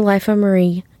 he took the life of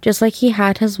Marie, just like he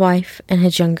had his wife and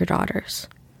his younger daughters.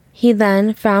 He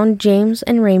then found James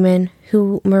and Raymond,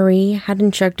 who Marie had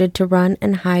instructed to run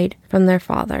and hide from their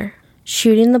father,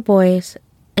 shooting the boys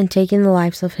and taking the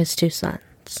lives of his 2 sons.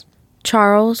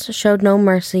 Charles showed no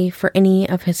mercy for any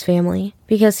of his family,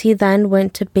 because he then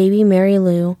went to baby Mary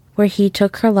Lou, where he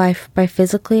took her life by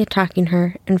physically attacking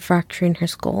her and fracturing her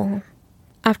skull.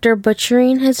 After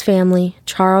butchering his family,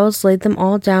 Charles laid them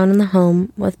all down in the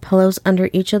home with pillows under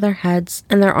each of their heads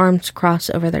and their arms crossed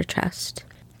over their chest.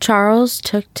 Charles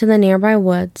took to the nearby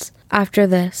woods after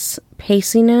this,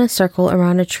 pacing in a circle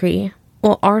around a tree,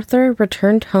 while Arthur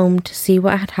returned home to see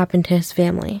what had happened to his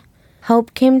family.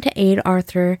 Help came to aid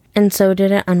Arthur, and so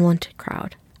did an unwanted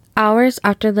crowd. Hours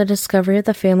after the discovery of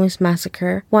the family's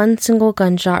massacre, one single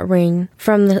gunshot rang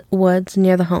from the woods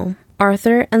near the home.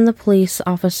 Arthur and the police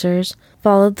officers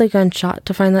followed the gunshot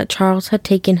to find that Charles had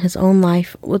taken his own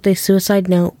life with a suicide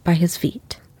note by his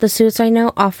feet. The suicide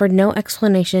note offered no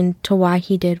explanation to why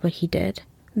he did what he did.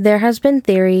 There has been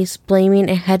theories blaming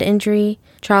a head injury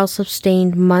Charles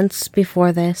sustained months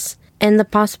before this, and the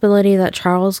possibility that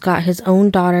Charles got his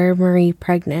own daughter, Marie,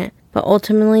 pregnant, but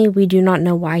ultimately we do not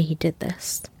know why he did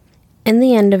this. In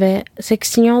the end of it,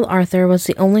 16-year-old Arthur was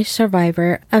the only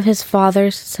survivor of his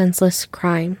father's senseless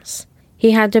crimes.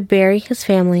 He had to bury his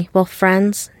family while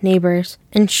friends, neighbors,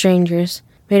 and strangers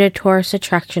made a tourist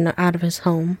attraction out of his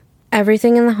home.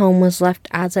 Everything in the home was left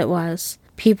as it was.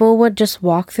 People would just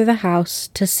walk through the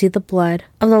house to see the blood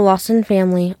of the Lawson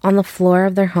family on the floor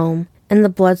of their home and the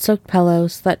blood-soaked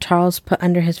pillows that Charles put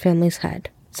under his family's head.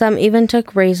 Some even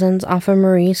took raisins off of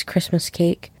Marie's Christmas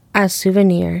cake as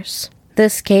souvenirs.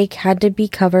 This cake had to be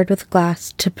covered with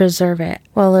glass to preserve it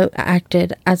while it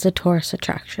acted as a tourist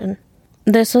attraction.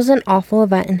 This was an awful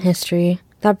event in history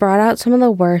that brought out some of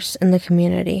the worst in the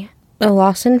community. The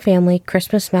Lawson family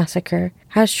Christmas massacre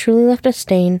has truly left a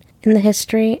stain in the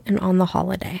history and on the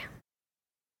holiday.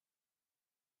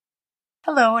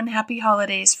 Hello and happy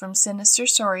holidays from Sinister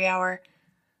Story Hour.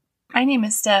 My name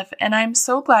is Steph, and I'm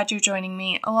so glad you're joining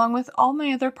me, along with all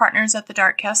my other partners at the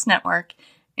Darkcast Network,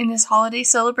 in this holiday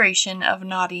celebration of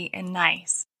naughty and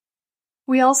nice.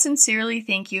 We all sincerely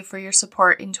thank you for your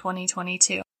support in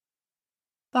 2022.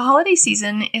 The holiday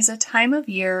season is a time of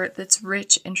year that's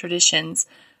rich in traditions,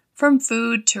 from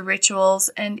food to rituals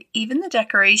and even the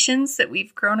decorations that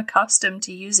we've grown accustomed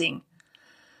to using.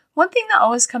 One thing that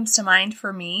always comes to mind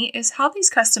for me is how these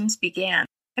customs began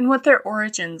and what their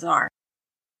origins are.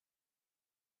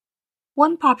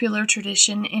 One popular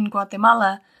tradition in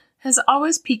Guatemala has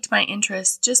always piqued my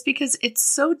interest just because it's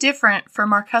so different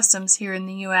from our customs here in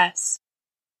the U.S.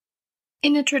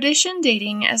 In a tradition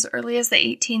dating as early as the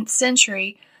 18th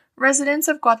century, residents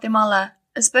of Guatemala,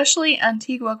 especially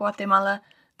Antigua Guatemala,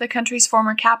 the country's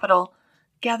former capital,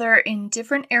 gather in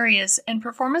different areas and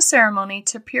perform a ceremony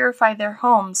to purify their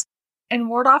homes and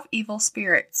ward off evil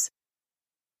spirits.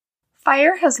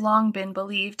 Fire has long been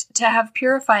believed to have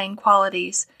purifying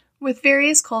qualities, with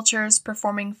various cultures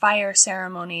performing fire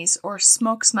ceremonies or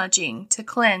smoke smudging to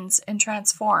cleanse and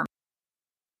transform.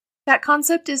 That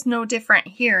concept is no different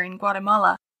here in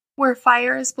Guatemala, where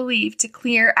fire is believed to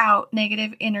clear out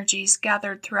negative energies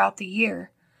gathered throughout the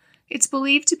year. It's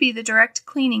believed to be the direct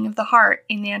cleaning of the heart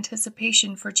in the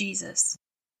anticipation for Jesus.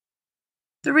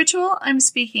 The ritual I'm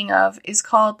speaking of is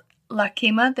called La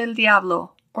Quema del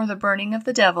Diablo, or the burning of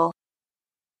the devil.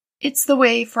 It's the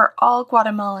way for all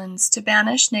Guatemalans to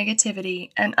banish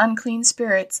negativity and unclean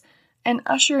spirits and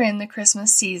usher in the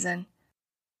Christmas season.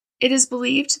 It is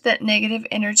believed that negative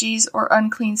energies or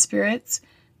unclean spirits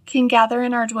can gather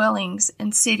in our dwellings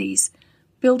and cities,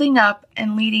 building up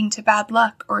and leading to bad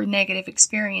luck or negative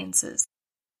experiences.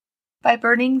 By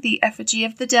burning the effigy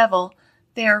of the devil,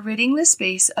 they are ridding the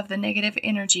space of the negative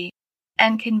energy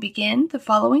and can begin the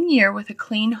following year with a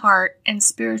clean heart and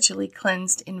spiritually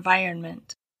cleansed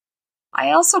environment.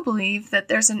 I also believe that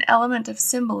there's an element of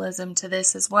symbolism to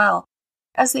this as well,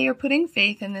 as they are putting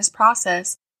faith in this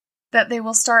process that they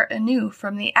will start anew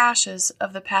from the ashes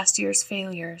of the past year's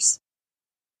failures.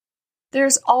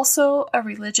 There's also a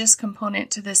religious component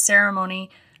to this ceremony,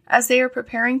 as they are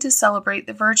preparing to celebrate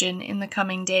the Virgin in the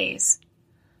coming days.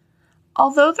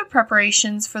 Although the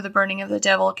preparations for the burning of the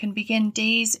devil can begin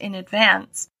days in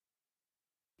advance,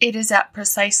 it is at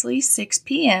precisely 6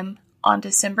 p.m. on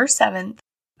December 7th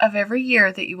of every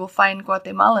year that you will find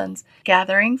Guatemalans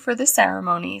gathering for the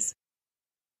ceremonies.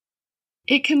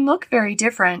 It can look very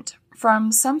different,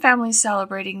 from some families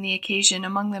celebrating the occasion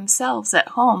among themselves at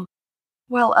home,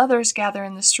 while others gather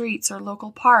in the streets or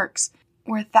local parks,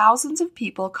 where thousands of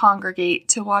people congregate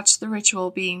to watch the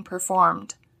ritual being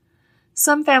performed.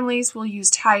 Some families will use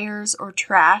tires or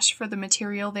trash for the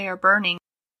material they are burning,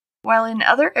 while in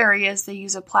other areas they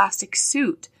use a plastic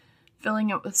suit, filling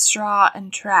it with straw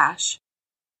and trash.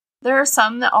 There are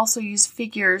some that also use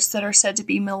figures that are said to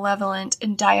be malevolent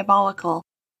and diabolical,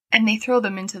 and they throw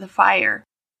them into the fire.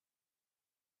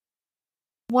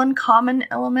 One common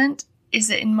element is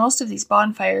that in most of these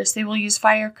bonfires they will use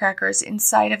firecrackers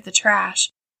inside of the trash,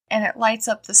 and it lights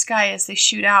up the sky as they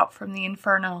shoot out from the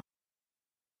inferno.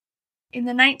 In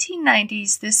the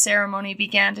 1990s, this ceremony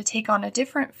began to take on a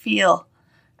different feel,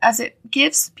 as it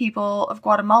gives people of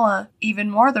Guatemala even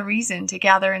more the reason to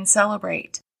gather and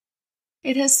celebrate.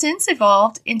 It has since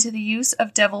evolved into the use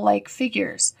of devil-like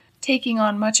figures, taking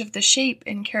on much of the shape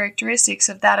and characteristics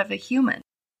of that of a human.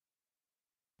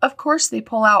 Of course, they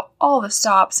pull out all the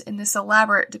stops in this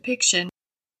elaborate depiction,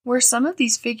 where some of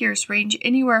these figures range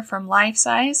anywhere from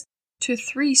life-size to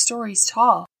 3 stories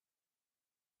tall.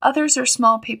 Others are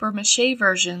small papier-mâché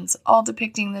versions, all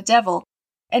depicting the devil,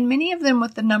 and many of them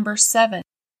with the number 7.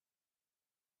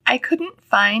 I couldn't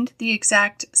find the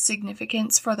exact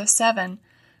significance for the 7,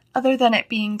 other than it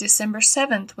being December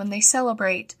 7th when they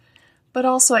celebrate, but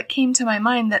also it came to my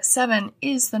mind that 7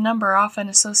 is the number often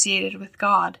associated with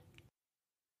God.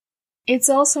 It's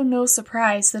also no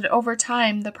surprise that over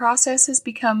time the process has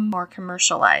become more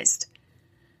commercialized.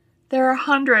 There are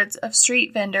hundreds of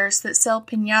street vendors that sell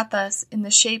piñatas in the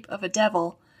shape of a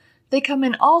devil. They come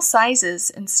in all sizes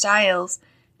and styles,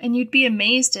 and you'd be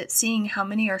amazed at seeing how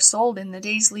many are sold in the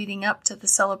days leading up to the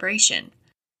celebration.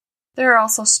 There are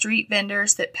also street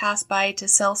vendors that pass by to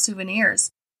sell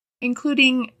souvenirs,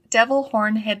 including devil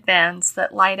horn headbands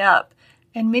that light up,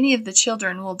 and many of the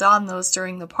children will don those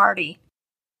during the party.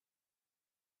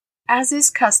 As is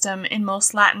custom in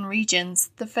most Latin regions,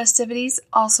 the festivities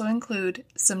also include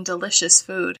some delicious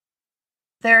food.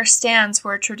 There are stands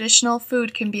where traditional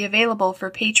food can be available for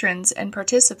patrons and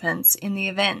participants in the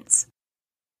events.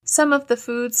 Some of the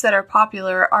foods that are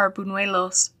popular are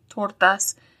buñuelos,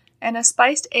 tortas, and a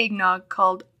spiced eggnog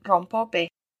called rompope.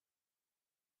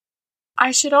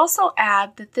 I should also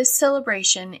add that this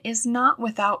celebration is not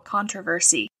without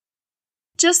controversy.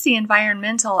 Just the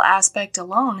environmental aspect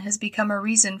alone has become a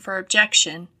reason for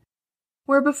objection.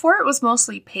 Where before it was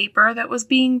mostly paper that was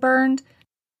being burned,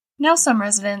 now some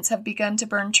residents have begun to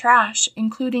burn trash,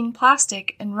 including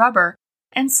plastic and rubber,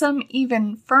 and some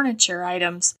even furniture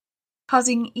items,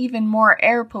 causing even more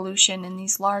air pollution in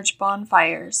these large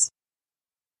bonfires.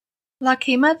 La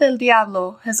Quema del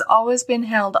Diablo has always been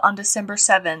held on December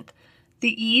 7th,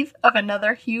 the eve of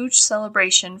another huge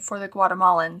celebration for the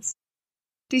Guatemalans.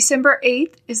 December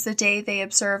 8th is the day they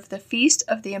observe the Feast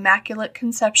of the Immaculate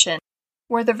Conception,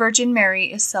 where the Virgin Mary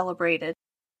is celebrated.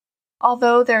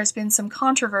 Although there has been some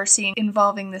controversy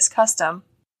involving this custom,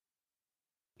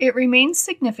 it remains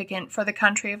significant for the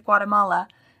country of Guatemala,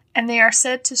 and they are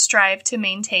said to strive to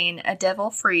maintain a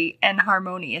devil-free and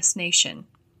harmonious nation.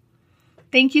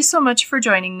 Thank you so much for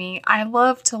joining me. I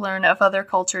love to learn of other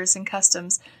cultures and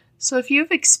customs, so if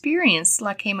you've experienced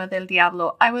La Quema del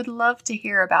Diablo, I would love to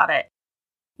hear about it.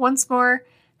 Once more,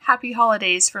 happy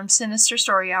holidays from Sinister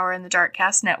Story Hour and the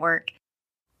Darkcast Network.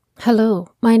 Hello,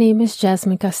 my name is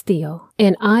Jasmine Castillo,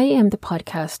 and I am the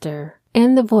podcaster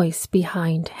and the voice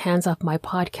behind Hands Off My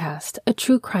Podcast, a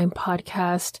true crime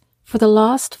podcast for the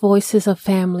lost voices of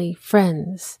family,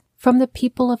 friends, from the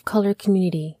people of color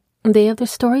community. They have the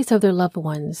stories of their loved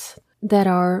ones that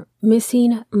are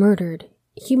missing, murdered,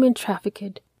 human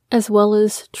trafficked, as well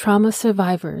as trauma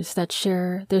survivors that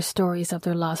share their stories of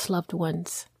their lost loved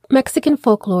ones. Mexican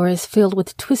folklore is filled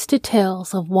with twisted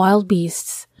tales of wild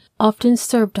beasts, often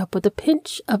served up with a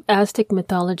pinch of Aztec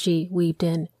mythology weaved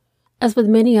in. As with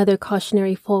many other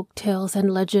cautionary folk tales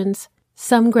and legends,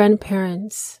 some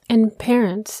grandparents and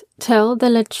parents tell the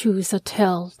lechuza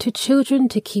tale to children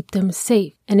to keep them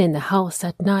safe and in the house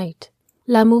at night.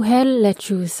 La Mujer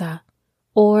Lechuza,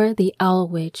 or the Owl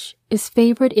Witch, is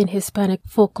favored in Hispanic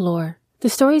folklore. The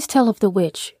stories tell of the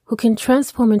witch who can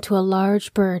transform into a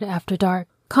large bird after dark,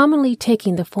 commonly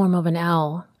taking the form of an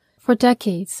owl. For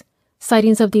decades,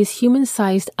 sightings of these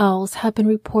human-sized owls have been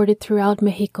reported throughout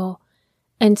Mexico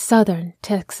and southern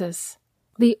Texas.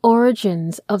 The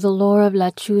origins of the lore of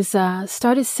Lechuza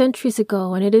started centuries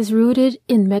ago, and it is rooted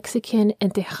in Mexican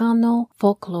and Tejano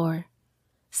folklore.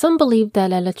 Some believe that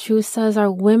Lechuzas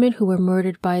are women who were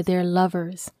murdered by their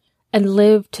lovers and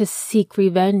live to seek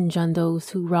revenge on those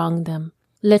who wronged them.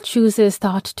 Lechuza is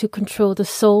thought to control the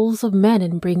souls of men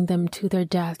and bring them to their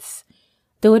deaths.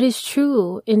 Though it is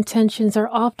true, intentions are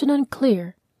often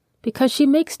unclear because she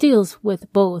makes deals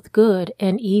with both good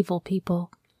and evil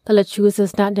people. The lechuza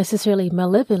is not necessarily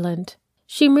malevolent.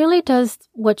 She merely does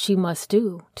what she must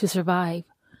do to survive,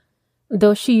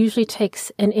 though she usually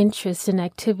takes an interest in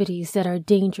activities that are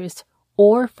dangerous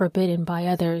or forbidden by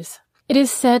others. It is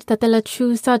said that the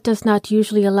lechuza does not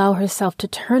usually allow herself to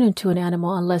turn into an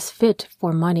animal unless fit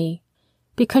for money,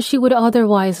 because she would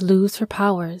otherwise lose her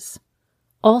powers.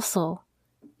 Also,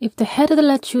 if the head of the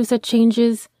lechuza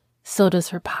changes, so does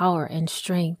her power and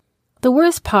strength. The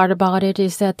worst part about it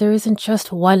is that there isn't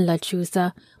just one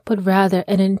lechuza, but rather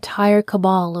an entire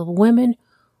cabal of women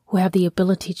who have the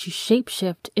ability to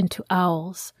shapeshift into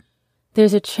owls.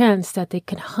 There's a chance that they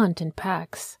can hunt in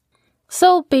packs.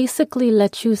 So basically,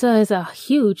 lechuza is a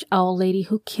huge owl lady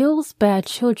who kills bad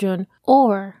children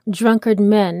or drunkard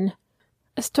men.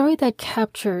 A story that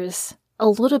captures a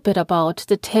little bit about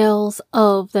the tales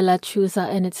of the lechuza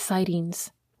and its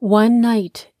sightings. One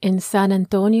night in San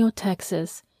Antonio,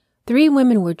 Texas, 3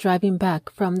 women were driving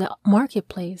back from the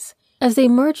marketplace. As they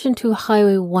merged into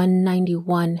Highway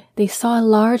 191, they saw a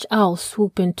large owl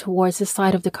swoop in towards the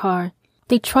side of the car.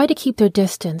 They tried to keep their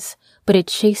distance, but it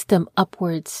chased them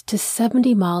upwards to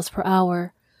 70 miles per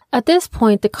hour. At this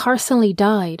point, the car suddenly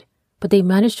died, but they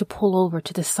managed to pull over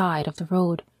to the side of the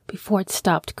road before it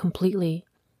stopped completely.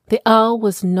 The owl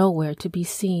was nowhere to be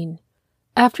seen.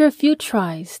 After a few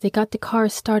tries, they got the car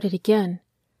started again.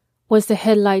 Once the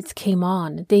headlights came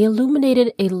on, they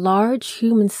illuminated a large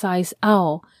human-sized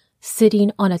owl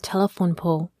sitting on a telephone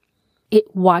pole.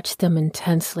 It watched them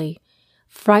intensely.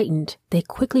 Frightened, they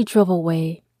quickly drove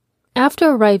away. After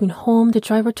arriving home, the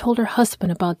driver told her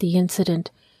husband about the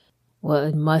incident. "Well,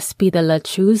 it must be the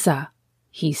lechuza,"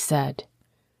 he said.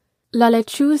 La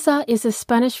lechuza is a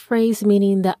Spanish phrase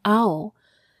meaning the owl.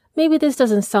 Maybe this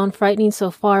doesn't sound frightening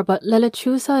so far, but La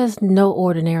lechuza is no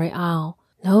ordinary owl.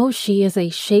 No, she is a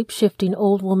shape-shifting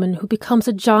old woman who becomes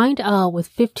a giant owl with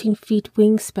 15 feet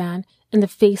wingspan in the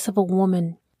face of a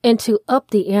woman. And to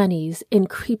up the antes in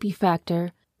creepy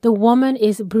factor, the woman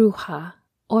is bruja,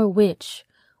 or witch,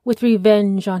 with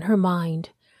revenge on her mind.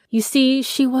 You see,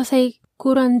 she was a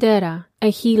curandera, a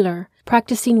healer,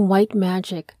 practicing white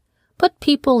magic. But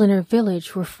people in her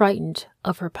village were frightened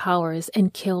of her powers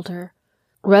and killed her.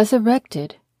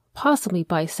 Resurrected, possibly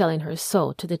by selling her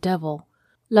soul to the devil,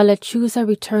 La lechuza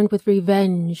returned with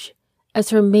revenge as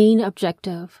her main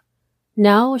objective.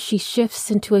 Now she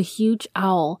shifts into a huge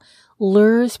owl,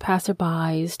 lures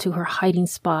passerbys to her hiding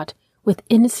spot with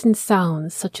innocent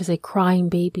sounds such as a crying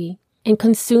baby, and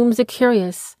consumes the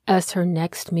curious as her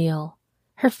next meal.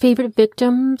 Her favorite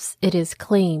victims, it is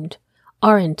claimed,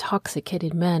 are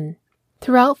intoxicated men.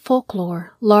 Throughout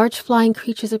folklore, large flying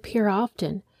creatures appear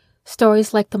often.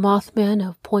 Stories like the Mothman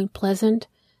of Point Pleasant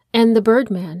and the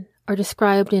Birdman are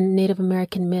described in Native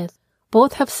American myth.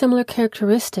 Both have similar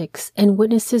characteristics, and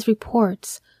witnesses'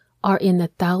 reports are in the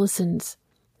thousands.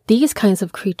 These kinds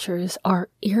of creatures are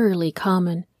eerily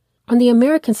common. On the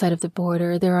American side of the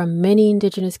border, there are many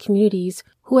indigenous communities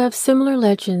who have similar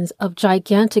legends of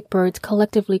gigantic birds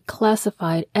collectively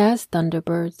classified as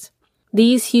thunderbirds.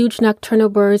 These huge nocturnal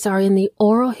birds are in the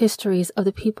oral histories of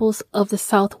the peoples of the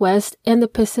Southwest and the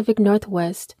Pacific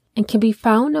Northwest, and can be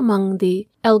found among the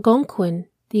Algonquin,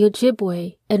 the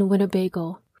Ojibwe, and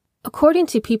Winnebago. According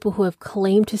to people who have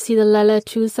claimed to see the La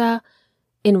lechuza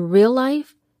in real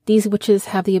life, these witches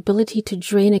have the ability to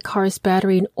drain a car's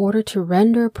battery in order to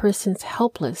render persons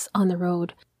helpless on the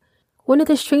road. One of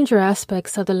the stranger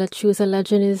aspects of the lechuza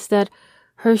legend is that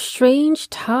her strange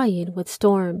tie-in with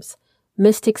storms.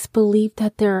 Mystics believe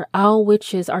that their owl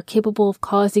witches are capable of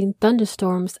causing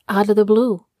thunderstorms out of the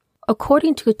blue.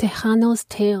 According to Tejano's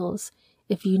tales,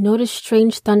 if you notice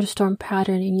strange thunderstorm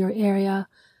pattern in your area,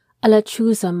 a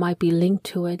lechuza might be linked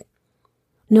to it.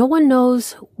 No one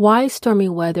knows why stormy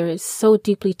weather is so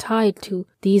deeply tied to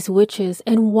these witches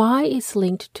and why it's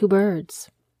linked to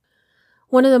birds.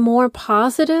 One of the more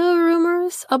positive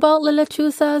rumors about La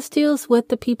Lechuza deals with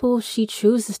the people she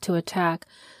chooses to attack.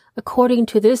 According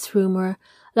to this rumor,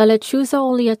 La Lechuza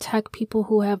only attacks people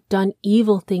who have done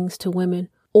evil things to women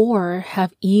or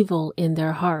have evil in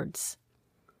their hearts.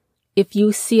 If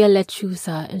you see a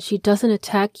Lechuza and she doesn't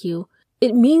attack you,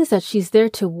 it means that she's there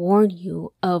to warn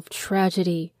you of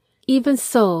tragedy. Even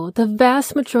so, the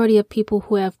vast majority of people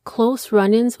who have close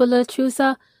run-ins with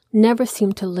Lechuza never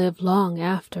seem to live long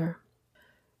after.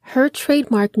 Her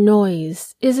trademark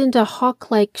noise isn't a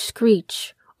hawk-like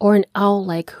screech or an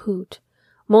owl-like hoot.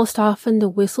 Most often, the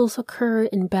whistles occur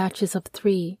in batches of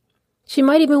 3. She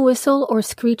might even whistle or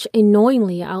screech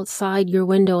annoyingly outside your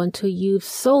window until you're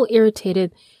so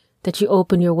irritated that you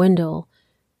open your window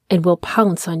and will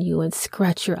pounce on you and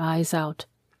scratch your eyes out.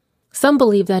 Some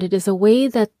believe that it is a way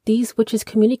that these witches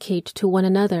communicate to one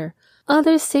another.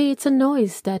 Others say it's a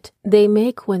noise that they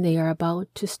make when they are about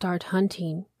to start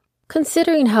hunting.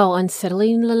 Considering how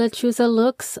unsettling La Lechuza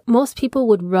looks, most people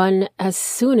would run as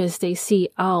soon as they see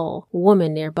owl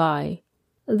woman nearby.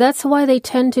 That's why they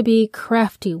tend to be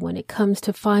crafty when it comes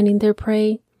to finding their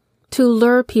prey. To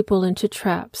lure people into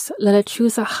traps, La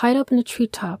Lechuza hide up in the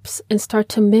treetops and start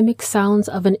to mimic sounds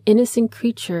of an innocent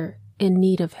creature in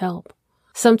need of help.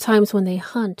 Sometimes when they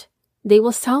hunt, they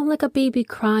will sound like a baby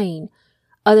crying.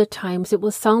 Other times it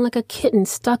will sound like a kitten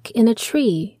stuck in a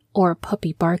tree or a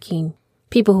puppy barking.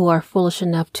 People who are foolish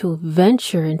enough to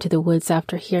venture into the woods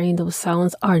after hearing those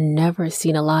sounds are never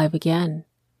seen alive again.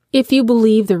 If you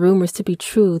believe the rumors to be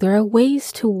true, there are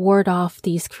ways to ward off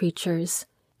these creatures.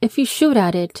 If you shoot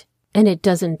at it and it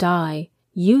doesn't die,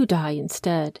 you die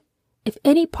instead. If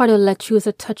any part of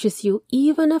Lechuza touches you,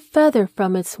 even a feather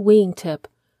from its wingtip,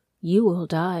 you will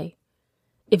die.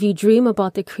 If you dream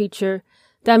about the creature,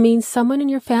 that means someone in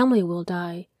your family will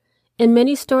die. In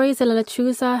many stories, the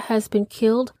Lechuza has been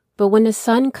killed, but when the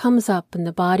sun comes up and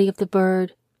the body of the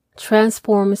bird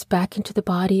transforms back into the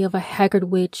body of a haggard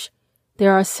witch,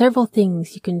 there are several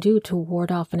things you can do to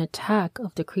ward off an attack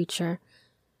of the creature.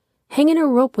 Hanging a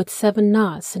rope with 7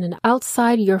 knots and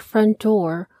outside your front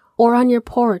door or on your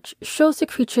porch shows the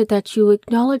creature that you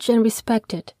acknowledge and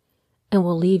respect it and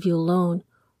will leave you alone.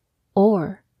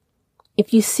 Or,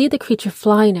 if you see the creature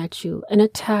flying at you, an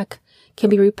attack can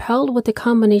be repelled with a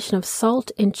combination of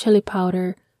salt and chili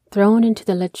powder thrown into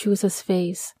the Lechuza's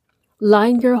face.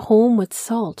 Line your home with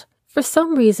salt. For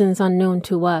some reasons unknown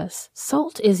to us,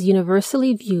 salt is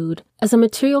universally viewed as a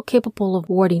material capable of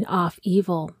warding off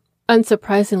evil.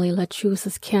 Unsurprisingly,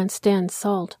 Lechuzas can't stand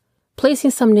salt.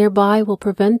 Placing some nearby will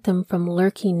prevent them from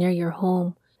lurking near your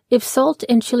home. If salt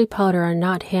and chili powder are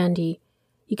not handy,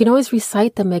 you can always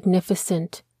recite the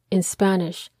Magnificent, in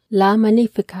Spanish, La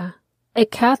Magnifica, a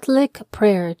Catholic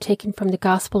prayer taken from the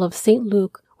Gospel of St.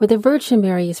 Luke, where the Virgin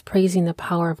Mary is praising the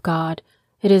power of God.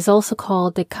 It is also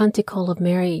called the Canticle of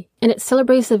Mary, and it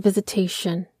celebrates the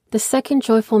Visitation, the second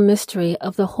joyful mystery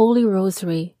of the Holy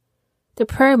Rosary. The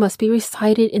prayer must be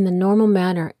recited in the normal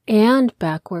manner and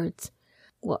backwards.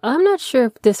 Well, I'm not sure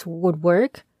if this would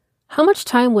work. How much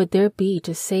time would there be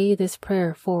to say this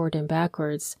prayer forward and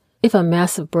backwards if a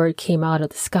massive bird came out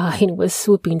of the sky and was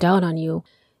swooping down on you?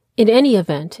 In any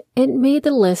event, it made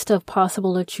the list of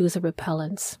possible Lechuza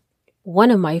repellents.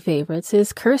 One of my favorites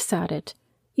is curse at it.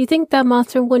 You think that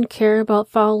monster wouldn't care about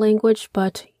foul language,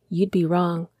 but you'd be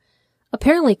wrong.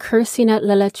 Apparently, cursing at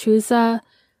La Lechuza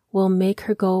will make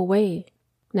her go away.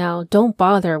 Now, don't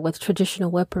bother with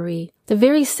traditional weaponry. The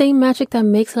very same magic that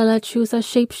makes La Lechuza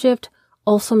shapeshift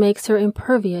also makes her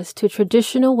impervious to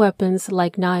traditional weapons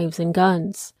like knives and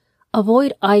guns.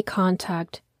 Avoid eye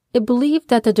contact. It believed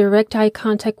that the direct eye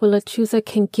contact with Lechuza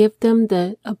can give them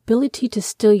the ability to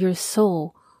steal your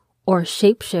soul or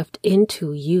shapeshift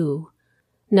into you.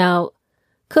 Now,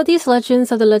 could these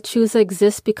legends of the Lechuza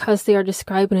exist because they are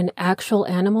describing an actual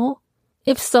animal?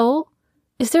 If so,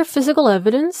 is there physical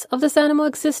evidence of this animal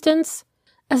existence?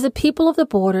 As the people of the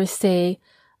border say,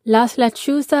 las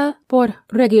Lechuza por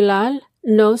regular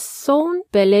no son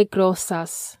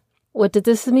peligrosas. What did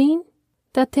this mean?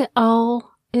 That the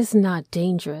owl is not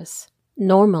dangerous.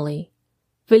 Normally.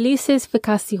 Felices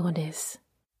vacaciones.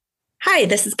 Hi,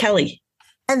 this is Kelly.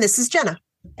 And this is Jenna.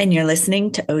 And you're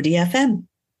listening to ODFM.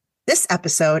 This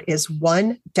episode is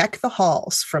One Deck the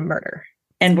Halls from Murder.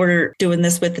 And we're doing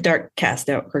this with the Darkcast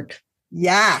Network.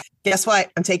 Yeah. Guess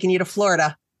what? I'm taking you to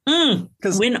Florida.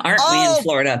 Because when aren't we in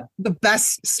Florida? The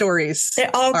best stories they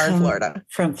all are come in Florida.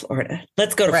 From Florida.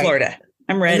 Let's go to Florida.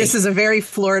 I'm ready. And this is a very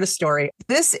Florida story.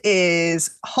 This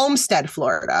is Homestead,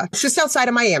 Florida. It's just outside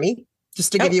of Miami,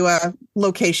 just to give you a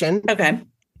location. Okay.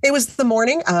 It was the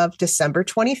morning of December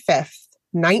 25th,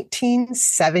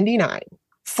 1979.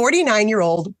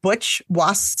 49-year-old Butch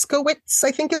Waskowitz,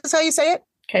 I think is how you say it.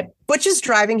 Okay. Butch is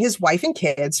driving his wife and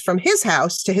kids from his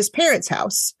house to his parents'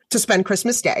 house to spend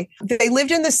Christmas Day. They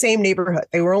lived in the same neighborhood.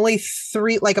 They were only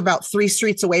about three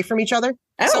streets away from each other.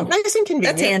 Oh, so nice and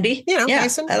convenient. That's handy. Yeah,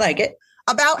 nice and, I like it.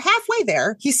 About halfway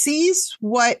there, he sees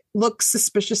what looks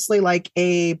suspiciously like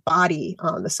a body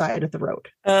on the side of the road.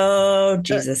 Oh,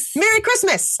 Jesus. Merry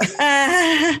Christmas.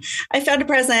 I found a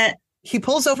present. He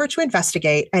pulls over to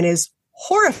investigate and is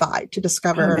horrified to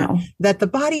discover that the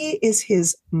body is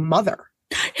his mother.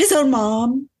 His own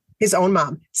mom.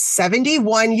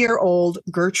 71-year-old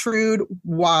Gertrude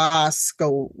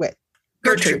Waskowitz.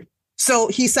 Gertrude. So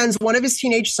he sends one of his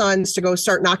teenage sons to go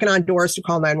start knocking on doors to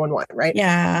call 911, right?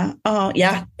 Yeah. Oh,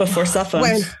 yeah. Before cell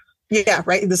phones. Yeah,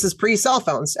 right. This is pre-cell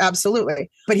phones. Absolutely.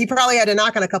 But he probably had to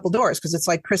knock on a couple doors because it's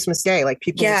like Christmas Day. Like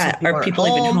people, are people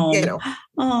even home? You know.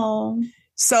 Oh.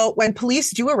 So when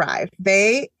police do arrive,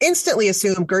 they instantly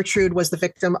assume Gertrude was the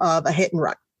victim of a hit and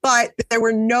run. But there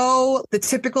were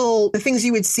the things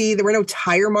you would see. There were no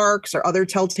tire marks or other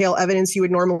telltale evidence you would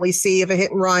normally see of a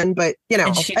hit and run. But,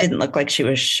 and she didn't look like she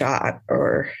was shot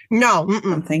or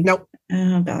something. Nope.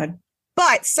 Oh, God.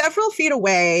 But several feet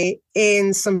away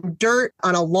in some dirt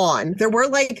on a lawn, there were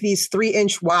like these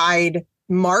 3-inch wide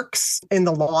marks in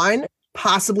the lawn,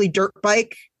 possibly dirt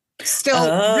bike.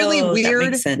 Still really weird. That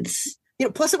makes sense.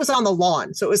 Plus it was on the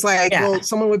lawn. So it was like, well,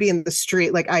 someone would be in the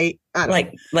street. Like I don't know.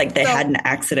 Like they had an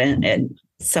accident and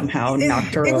somehow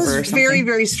knocked her over or something. It was very,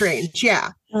 very strange.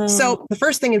 Yeah. So the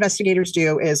first thing investigators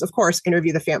do is, of course,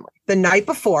 interview the family. The night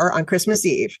before on Christmas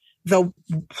Eve, I'm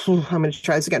going to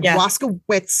try this again.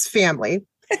 Waskowitz family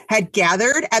had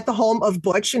gathered at the home of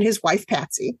Butch and his wife,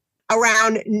 Patsy.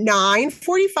 Around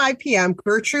 9:45 p.m.,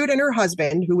 Gertrude and her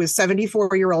husband, who was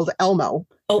 74-year-old Elmo,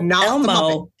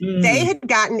 they had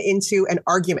gotten into an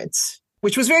argument,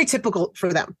 which was very typical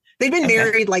for them. They'd been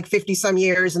married like 50 some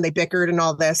years and they bickered and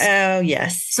all this. Oh,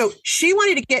 yes. So she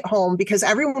wanted to get home because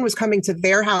everyone was coming to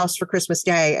their house for Christmas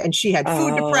Day and she had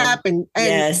food to prep. And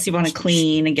yes, you want to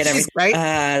clean and get everything. Right.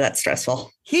 That's stressful.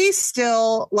 He's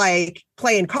still like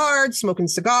playing cards, smoking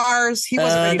cigars. He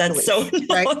wasn't ready that's to leave. So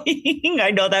annoying. I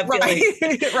know that feeling.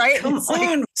 Right? Come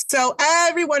on. So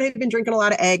everyone had been drinking a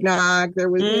lot of eggnog.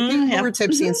 There was people were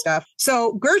tipsy and stuff.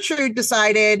 So Gertrude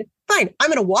decided, fine, I'm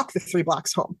going to walk the 3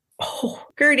 blocks home. Oh,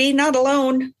 Gertie, not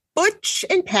alone. Butch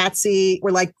and Patsy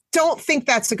were like, don't think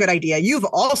that's a good idea. You've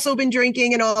also been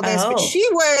drinking and all this. But she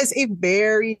was a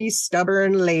very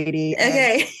stubborn lady.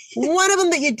 Okay. One of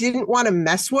them that you didn't want to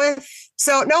mess with.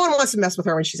 So no one wants to mess with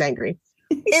her when she's angry.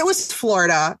 It was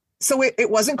Florida. So it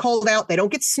wasn't cold out. They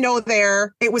don't get snow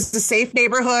there. It was the safe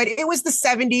neighborhood. It was the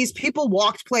 70s. People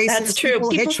walked places. That's true. People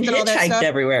hitchhiked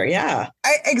everywhere. Yeah.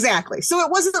 Exactly. So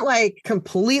it wasn't like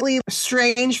completely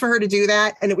strange for her to do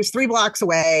that. And it was 3 blocks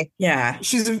away. Yeah.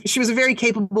 She was a very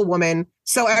capable woman.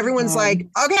 So everyone's like,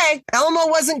 okay, Elmo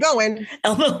wasn't going.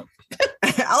 Elmo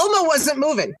wasn't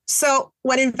moving. So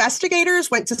when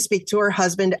investigators went to speak to her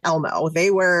husband, Elmo,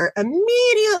 they were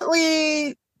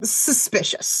immediately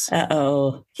suspicious.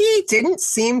 Uh-oh. He didn't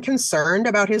seem concerned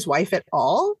about his wife at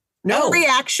all. No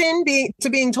reaction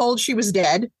to being told she was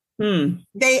dead.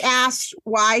 They asked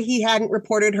why he hadn't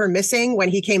reported her missing when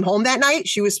he came home that night.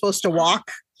 She was supposed to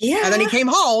walk. Yeah. And then he came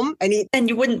home and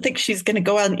you wouldn't think she's going to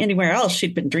go out anywhere else.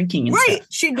 She'd been drinking. And right. Stuff.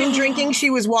 She'd been drinking. She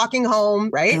was walking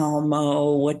home. Right.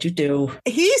 Elmo, what'd you do?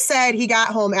 He said he got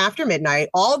home after midnight.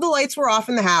 All the lights were off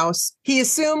in the house. He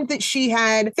assumed that she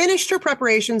had finished her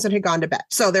preparations and had gone to bed.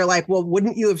 So they're like, well,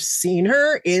 wouldn't you have seen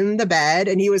her in the bed?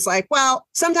 And he was like, well,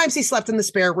 sometimes he slept in the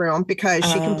spare room because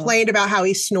she complained about how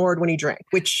he snored when he drank,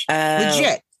 which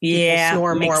legit. Yeah.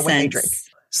 Snore more when they drink.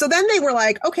 So then they were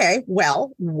like, okay,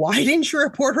 well, why didn't you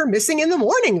report her missing in the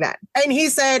morning then? And he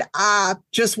said,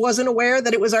 just wasn't aware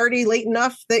that it was already late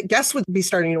enough that guests would be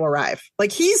starting to arrive.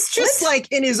 Like la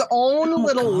in his own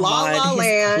little la-la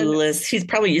land. Clueless. He's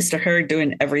probably used to her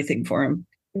doing everything for him.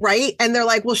 Right. And they're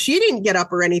like, well, she didn't get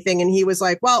up or anything. And he was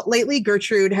like, well, lately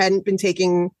Gertrude hadn't been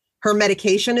taking her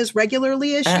medication as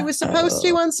regularly as she was supposed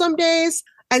to on some days.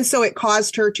 And so it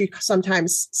caused her to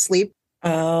sometimes sleep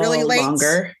really late.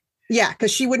 Longer. Yeah,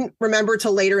 because she wouldn't remember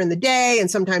till later in the day,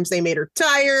 and sometimes they made her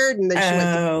tired, and then she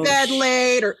went to bed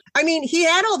late. He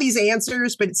had all these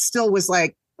answers, but it still was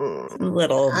like a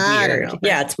little weird.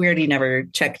 Yeah, it's weird. He never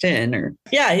checked in,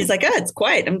 he's like, it's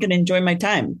quiet. I'm going to enjoy my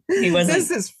time. He wasn't. This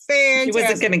is fantastic. He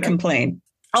wasn't going to complain.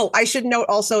 Oh, I should note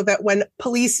also that when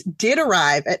police did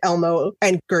arrive at Elmo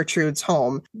and Gertrude's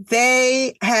home,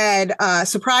 they had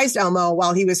surprised Elmo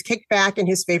while he was kicked back in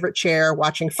his favorite chair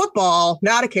watching football,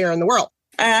 not a care in the world.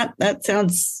 That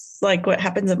sounds like what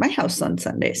happens at my house on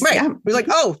Sundays. Right. Yeah. We're like,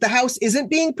 oh, the house isn't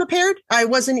being prepared? I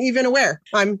wasn't even aware.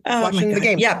 I'm watching the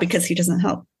game. Yeah, because he doesn't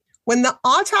help. When the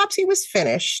autopsy was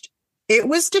finished, it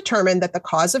was determined that the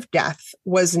cause of death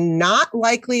was not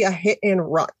likely a hit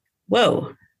and run.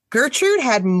 Whoa. Gertrude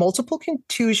had multiple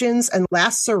contusions and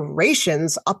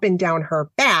lacerations up and down her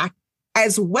back,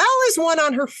 as well as one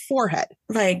on her forehead.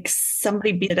 Like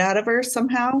somebody beat it out of her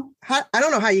somehow? I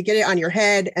don't know how you get it on your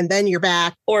head and then your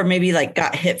back. Or maybe like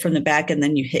got hit from the back and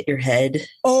then you hit your head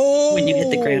when you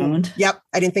hit the ground. Yep.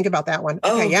 I didn't think about that one.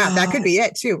 Okay, yeah, that could be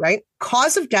it too, right?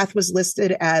 Cause of death was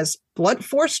listed as blunt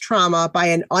force trauma by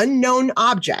an unknown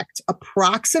object,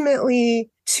 approximately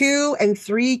 2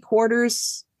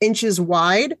 3/4 inches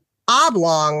wide,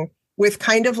 oblong, with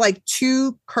kind of like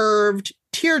 2 curved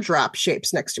teardrop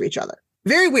shapes next to each other.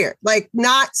 Very weird. Like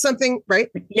not something, right?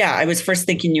 Yeah, I was first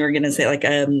thinking you were going to say like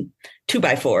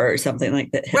 2x4 or something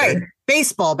like that. Right.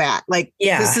 Baseball bat. Like,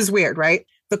 yeah. This is weird, right?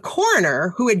 The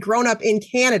coroner, who had grown up in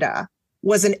Canada,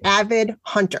 was an avid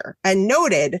hunter and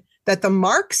noted that the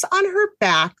marks on her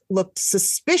back looked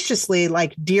suspiciously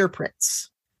like deer prints.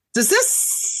 Does this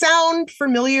sound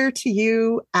familiar to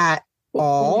you at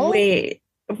all? Wait,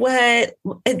 what?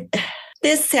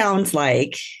 This sounds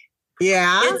like...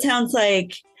 Yeah. It sounds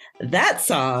like that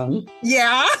song.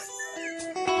 Yeah.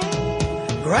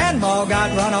 Grandma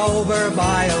got run over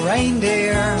by a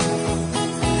reindeer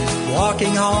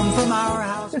walking home from our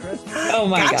house. Oh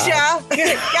my God.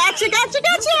 Gotcha.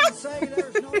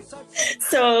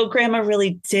 So Grandma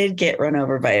really did get run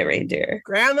over by a reindeer.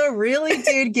 Grandma really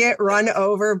did get run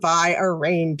over by a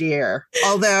reindeer.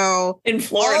 Although in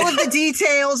Florida, all of the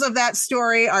details of that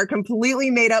story are completely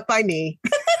made up by me.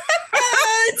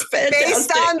 It's fantastic.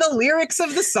 Based on the lyrics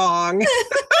of the song.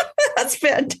 That's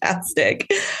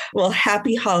fantastic. Well,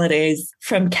 happy holidays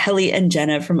from Kelly and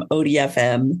Jenna from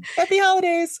ODFM. Happy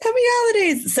holidays. Happy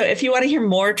holidays. So if you want to hear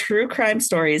more true crime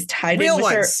stories tied real in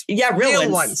with ones. real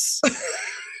ones.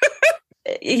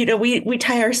 You know, we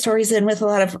tie our stories in with a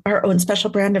lot of our own special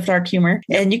brand of dark humor.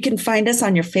 Yep. And you can find us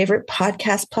on your favorite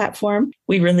podcast platform.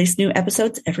 We release new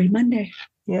episodes every Monday.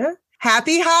 Yeah.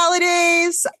 Happy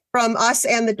holidays from us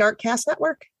and the Darkcast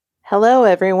Network. Hello,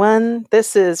 everyone.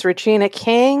 This is Regina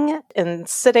King, and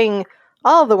sitting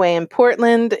all the way in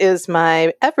Portland is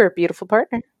my ever beautiful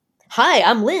partner. Hi,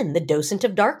 I'm Lynn, the docent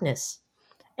of darkness.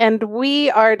 And we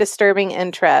are Disturbing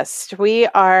Interest. We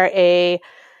are a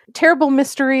terrible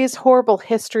mysteries, horrible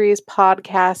histories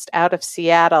podcast out of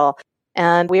Seattle.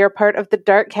 And we are part of the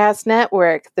Darkcast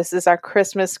Network. This is our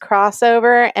Christmas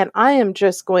crossover, and I'm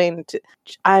just going to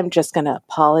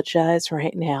apologize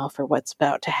right now for what's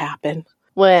about to happen.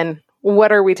 Lynn,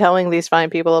 what are we telling these fine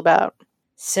people about?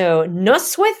 So,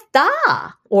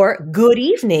 Noswaith, or good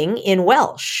evening in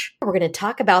Welsh. We're going to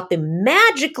talk about the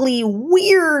magically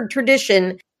weird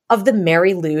tradition of the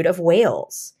Merry Lwyd of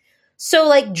Wales. So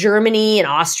like Germany and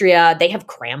Austria, they have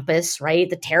Krampus, right?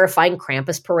 The terrifying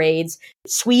Krampus parades.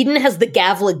 Sweden has the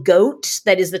Gavla goat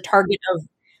that is the target of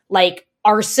like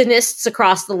arsonists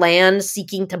across the land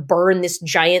seeking to burn this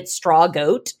giant straw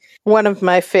goat. One of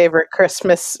my favorite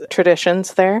Christmas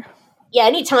traditions there. Yeah,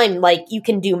 anytime like you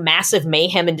can do massive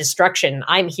mayhem and destruction,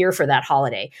 I'm here for that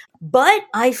holiday. But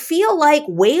I feel like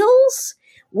Wales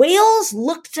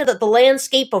looked at the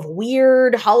landscape of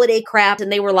weird holiday crap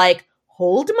and they were like,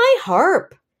 hold my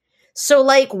harp. So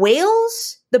like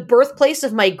Wales, the birthplace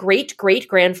of my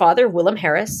great-great-grandfather, Willem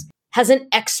Harris, has an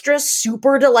extra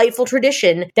super delightful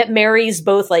tradition that marries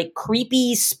both like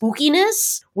creepy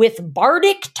spookiness with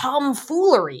bardic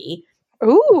tomfoolery.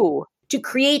 Ooh. To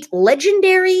create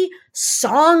legendary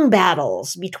song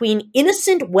battles between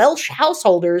innocent Welsh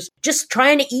householders just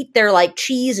trying to eat their like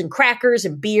cheese and crackers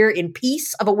and beer in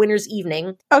peace of a winter's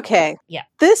evening. Okay. Yeah.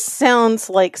 This sounds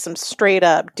like some straight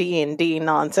up D&D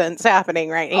nonsense happening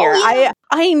right here. Oh, yeah.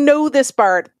 I know this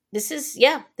part. This is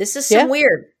some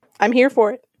weird. I'm here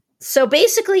for it. So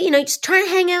basically, just trying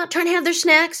to hang out, trying to have their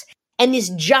snacks. And this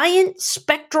giant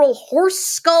spectral horse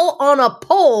skull on a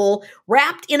pole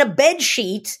wrapped in a bed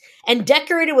sheet and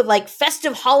decorated with like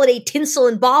festive holiday tinsel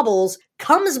and baubles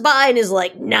comes by and is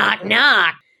like, knock,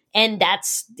 knock. And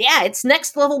it's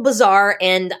next level bizarre.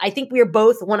 And I think we are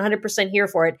both 100% here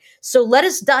for it. So let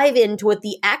us dive into what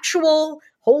the actual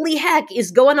holy heck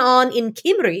is going on in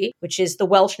Cymru, which is the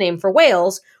Welsh name for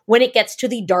Wales, when it gets to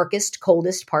the darkest,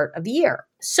 coldest part of the year.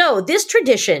 So this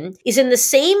tradition is in the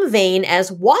same vein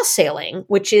as wassailing,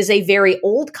 which is a very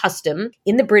old custom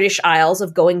in the British Isles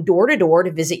of going door to door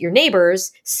to visit your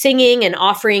neighbors, singing and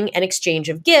offering an exchange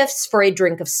of gifts for a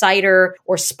drink of cider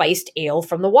or spiced ale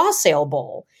from the wassail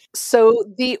bowl. So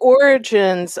the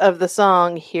origins of the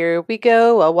song, here we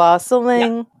go, a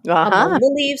wassailing. Among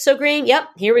the leaves so green. Yep,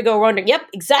 here we go wandering. Yep,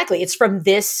 exactly. It's from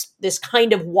this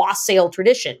kind of wassail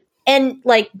tradition. And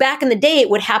like back in the day, it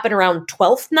would happen around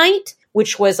 12th night,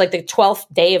 which was like the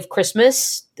 12th day of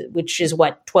Christmas, which is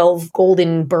what, 12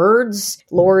 golden birds,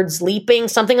 lords leaping,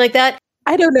 something like that.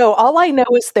 I don't know. All I know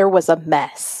is there was a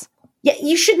mess. Yeah,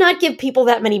 you should not give people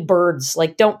that many birds.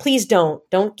 Like, please don't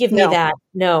give me that.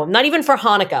 No, not even for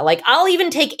Hanukkah. Like, I'll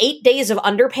even take 8 days of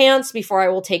underpants before I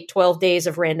will take 12 days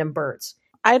of random birds.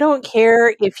 I don't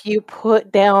care if you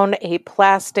put down a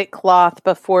plastic cloth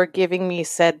before giving me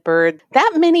said bird.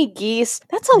 That many geese,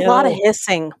 that's a lot of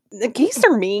hissing. The geese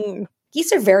are mean.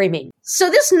 Geese are very mean. So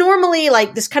this normally,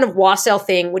 like this kind of wassail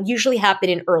thing would usually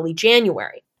happen in early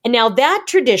January. And now that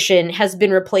tradition has been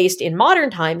replaced in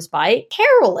modern times by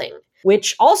caroling,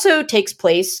 which also takes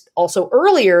place also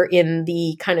earlier in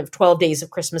the kind of 12 days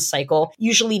of Christmas cycle,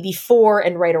 usually before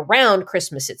and right around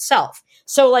Christmas itself.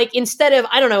 So like instead of,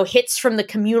 I don't know, hits from the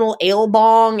communal ale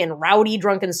bong and rowdy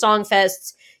drunken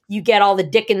songfests, you get all the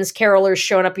Dickens carolers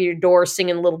showing up at your door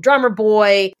singing Little Drummer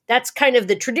Boy. That's kind of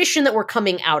the tradition that we're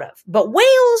coming out of. But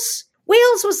Wales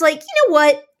was like, you know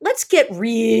what? Let's get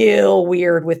real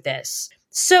weird with this.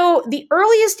 So the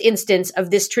earliest instance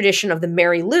of this tradition of the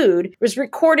Merry Lude was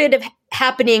recorded of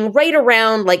happening right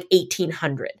around like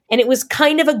 1800. And it was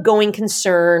kind of a going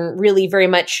concern really very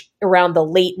much around the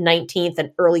late 19th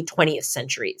and early 20th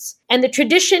centuries. And the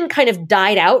tradition kind of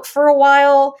died out for a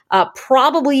while,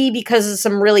 probably because of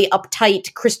some really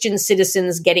uptight Christian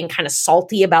citizens getting kind of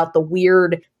salty about the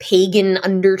weird pagan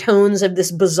undertones of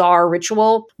this bizarre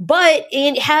ritual. But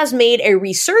it has made a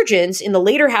resurgence in the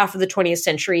later half of the 20th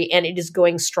century, and it is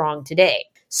going strong today.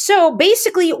 So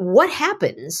basically what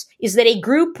happens is that a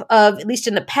group of, at least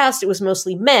in the past, it was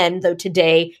mostly men, though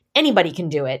today anybody can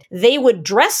do it. They would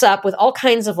dress up with all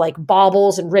kinds of like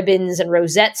baubles and ribbons and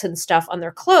rosettes and stuff on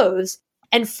their clothes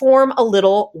and form a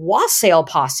little wassail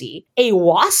posse, a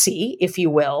wassie, if you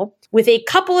will, with a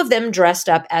couple of them dressed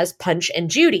up as Punch and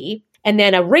Judy, and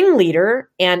then a ringleader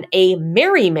and a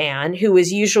merry man who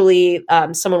is usually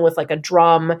someone with like a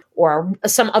drum or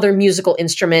some other musical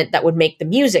instrument that would make the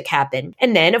music happen.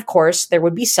 And then, of course, there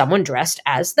would be someone dressed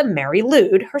as the Merry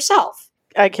Lude herself.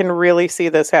 I can really see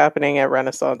this happening at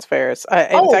Renaissance fairs.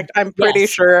 In fact, I'm pretty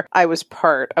sure I was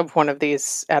part of one of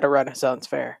these at a Renaissance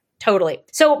fair. Totally.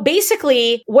 So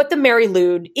basically, what the Merry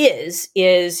Lude is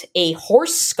a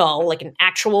horse skull, like an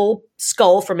actual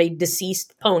skull from a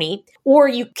deceased pony, or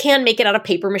you can make it out of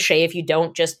paper mache if you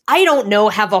don't just, I don't know,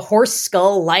 have a horse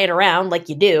skull lying around like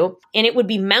you do. And it would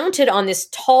be mounted on this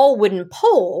tall wooden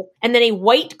pole, and then a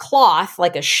white cloth,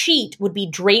 like a sheet, would be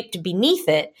draped beneath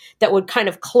it that would kind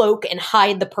of cloak and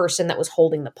hide the person that was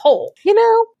holding the pole. You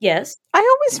know? Yes? I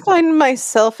always find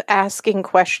myself asking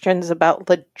questions about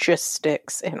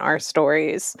logistics in our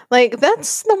stories. Like,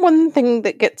 that's the one thing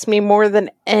that gets me more than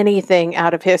anything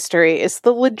out of history is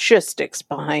the logistics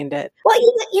behind it. Well,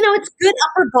 you know, it's good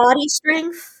upper body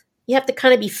strength. You have to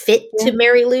kind of be fit to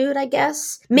Merry Lude, I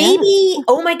guess. Maybe,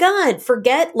 oh my God,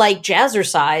 forget like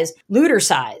jazzercise,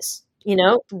 ludercise. You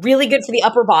know, really good for the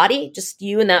upper body, just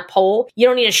you and that pole. You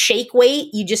don't need a shake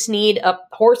weight. You just need a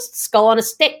horse skull on a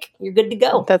stick. You're good to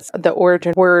go. That's the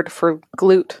origin word for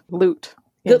glute.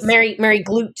 Yes. Merry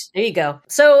glute. There you go.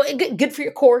 So good for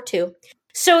your core too.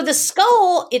 So the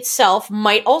skull itself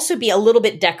might also be a little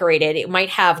bit decorated. It might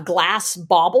have glass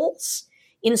baubles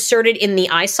inserted in the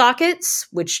eye sockets,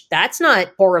 which that's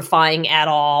not horrifying at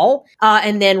all.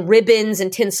 And then ribbons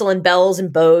and tinsel and bells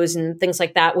and bows and things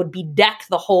like that would bedeck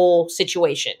the whole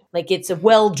situation. Like it's a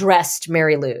well-dressed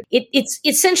Merry Lude. It's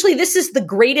essentially, this is the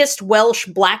greatest Welsh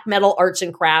black metal arts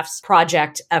and crafts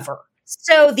project ever.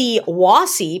 So the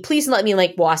wassie, please let me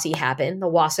make wassie happen, the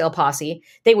wassail posse,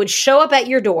 they would show up at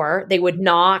your door, they would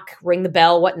knock, ring the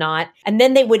bell, whatnot, and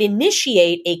then they would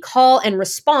initiate a call and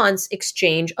response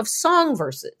exchange of song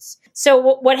verses.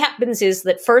 So what happens is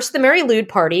that first the Merry Lude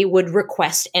party would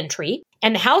request entry,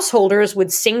 and the householders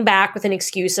would sing back with an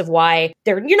excuse of why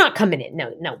you're not coming in.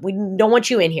 No, we don't want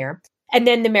you in here. And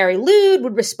then the Merry Lude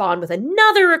would respond with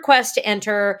another request to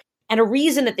enter, and a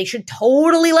reason that they should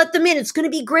totally let them in. It's going to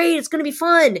be great. It's going to be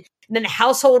fun. And then the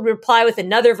household would reply with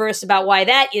another verse about why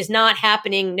that is not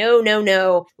happening.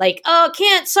 No. Like, oh,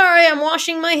 can't. Sorry, I'm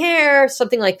washing my hair.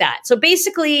 Something like that. So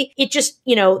basically, it just,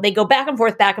 they go back and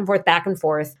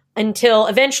forth until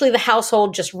eventually the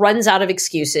household just runs out of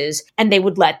excuses and they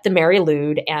would let the Merry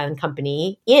Lude and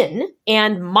company in,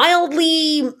 and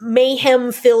mildly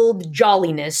mayhem-filled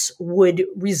jolliness would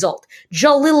result.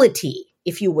 Jollility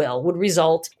if you will, would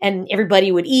result, and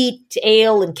everybody would eat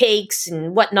ale and cakes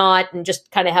and whatnot and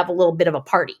just kind of have a little bit of a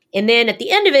party. And then at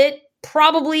the end of it,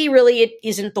 probably really it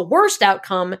isn't the worst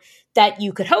outcome that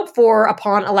you could hope for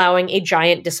upon allowing a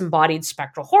giant disembodied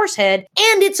spectral horse head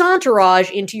and its entourage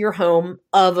into your home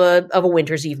of a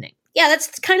winter's evening. Yeah,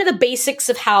 that's kind of the basics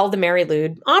of how the Mary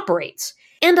Lude operates.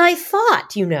 And I thought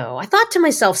to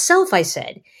myself, I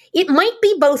said, it might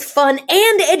be both fun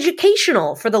and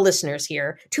educational for the listeners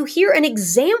here to hear an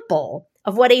example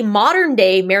of what a modern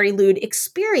day Mary Lude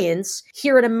experience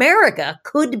here in America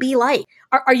could be like.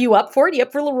 Are you up for it? Are you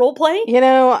up for a little role play?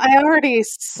 I already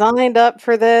signed up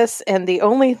for this, and the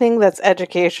only thing that's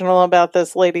educational about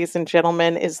this, ladies and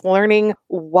gentlemen, is learning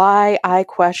why I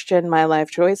question my life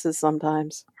choices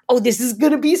sometimes. Oh, this is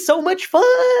going to be so much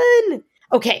fun.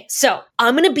 Okay, so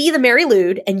I'm going to be the Mary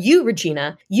Lude, and you,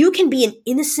 Regina, you can be an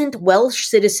innocent Welsh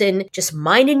citizen just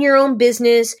minding your own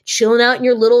business, chilling out in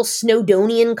your little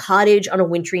Snowdonian cottage on a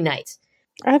wintry night.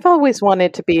 I've always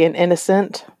wanted to be an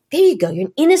innocent. There you go. You're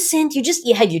an innocent.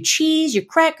 You had your cheese, your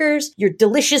crackers, your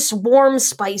delicious warm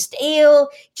spiced ale.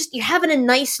 You're having a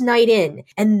nice night in.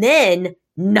 And then,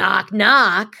 knock,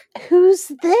 knock. Who's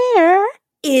there?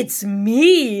 It's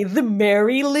me, the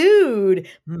Mary Lude.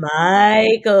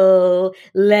 Michael,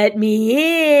 let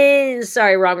me in.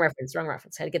 Sorry, wrong reference.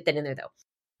 Had to get that in there, though.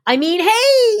 I mean, hey,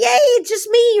 it's just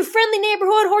me, your friendly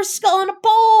neighborhood horse skull on a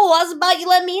pole. How's about you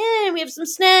let me in? We have some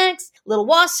snacks, a little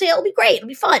wassail. It'll be great. It'll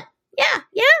be fun. Yeah.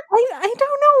 I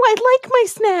don't know. I like my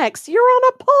snacks. You're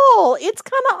on a pole. It's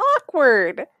kind of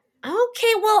awkward.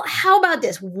 Okay, well, how about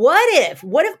this? What if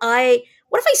I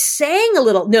sang a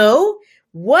little? No.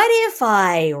 What if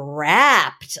I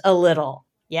rapped a little?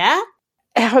 Yeah?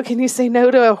 How can you say no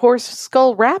to a horse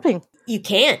skull rapping? You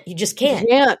can't. You just can't.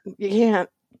 You can't.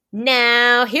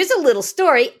 Now, here's a little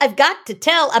story I've got to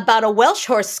tell about a Welsh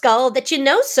horse skull that you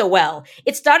know so well.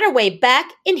 It started way back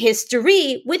in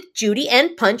history with Judy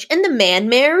and Punch and the man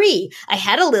Mary. I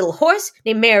had a little horse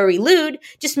named Mary Lude,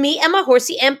 just me and my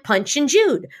horsey and Punch and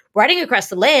Jude. Riding across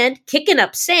the land, kicking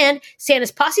up sand,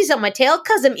 Santa's posse's on my tail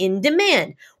 'cause I'm in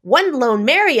demand. One lone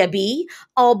Mary I be,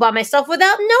 all by myself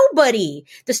without nobody.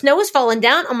 The snow is falling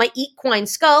down on my equine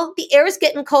skull, the air is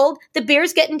getting cold, the beer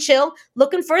is getting chill.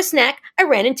 Looking for a snack, I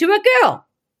ran into a girl.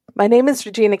 My name is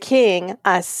Regina King.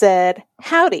 I said,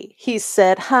 howdy. He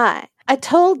said, hi. I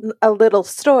told a little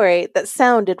story that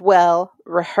sounded well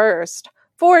rehearsed.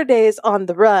 4 days on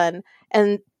the run,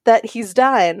 and that he's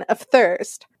dying of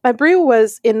thirst. My brew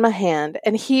was in my hand,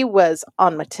 and he was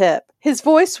on my tip. His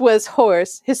voice was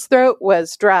hoarse, his throat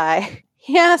was dry.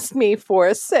 He asked me for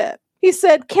a sip. He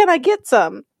said, can I get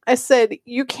some? I said,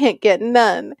 you can't get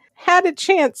none. Had a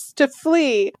chance to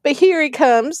flee, but here he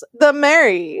comes, the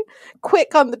Mary.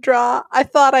 Quick on the draw, I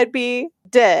thought I'd be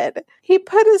dead. He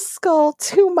put his skull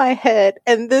to my head,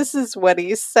 and this is what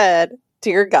he said.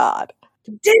 Dear God.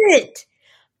 Did it!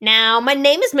 Now, my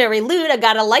name is Mary Lude. I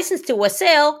got a license to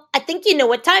wassail. I think you know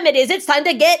what time it is. It's time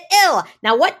to get ill.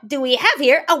 Now, what do we have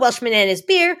here? A Welshman and his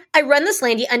beer. I run this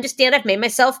land. You understand I've made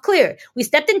myself clear. We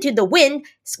stepped into the wind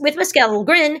with my skeletal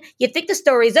grin. You think the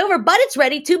story's over, but it's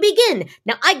ready to begin.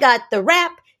 Now, I got the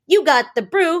rap. You got the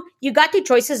brew. You got two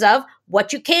choices of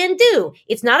what you can do.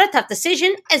 It's not a tough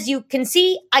decision. As you can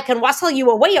see, I can wassail you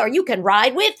away or you can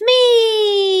ride with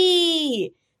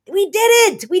me. We did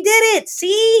it.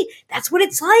 See, that's what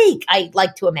it's like. I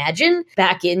like to imagine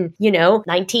back in,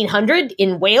 1900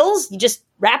 in Wales, you just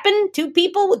rapping, two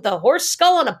people with the horse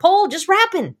skull on a pole, just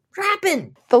rapping.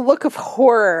 The look of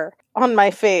horror on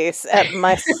my face at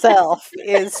myself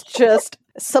is just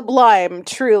sublime,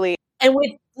 truly. And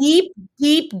with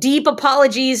deep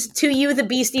apologies to you, the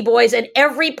Beastie Boys, and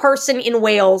every person in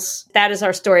Wales. That is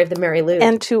our story of the Mary Lude.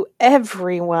 And to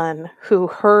everyone who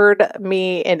heard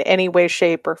me in any way,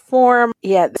 shape, or form.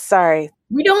 Yeah, sorry.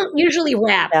 We don't usually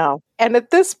rap. No. And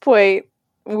at this point,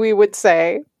 we would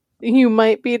say, you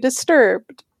might be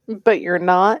disturbed, but you're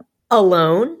not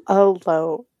alone.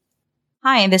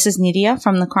 Hi, this is Nydia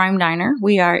from The Crime Diner.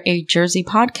 We are a Jersey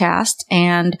podcast,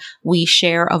 and we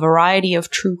share a variety of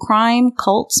true crime,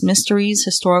 cults, mysteries,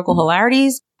 historical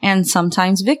hilarities, and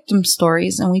sometimes victim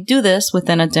stories, and we do this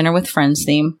within a Dinner with Friends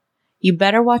theme. You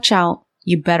better watch out.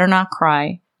 You better not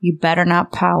cry. You better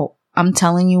not pout. I'm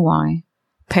telling you why.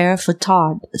 Père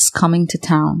Fatard is coming to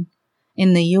town.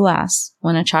 In the U.S.,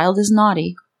 when a child is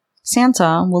naughty,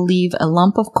 Santa will leave a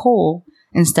lump of coal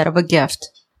instead of a gift.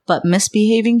 But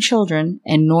misbehaving children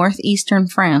in northeastern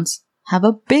France have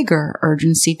a bigger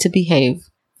urgency to behave.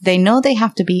 They know they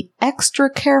have to be extra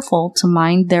careful to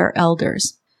mind their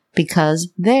elders,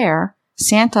 because there,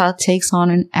 Santa takes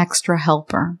on an extra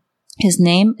helper. His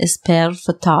name is Père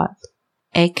Fatard,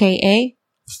 aka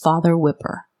Father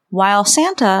Whipper. While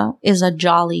Santa is a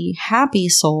jolly, happy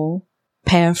soul,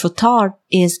 Père Fouettard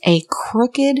is a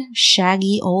crooked,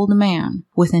 shaggy old man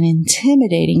with an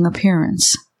intimidating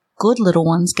appearance. Good little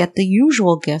ones get the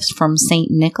usual gifts from St.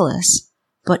 Nicholas,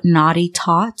 but naughty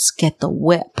tots get the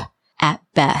whip at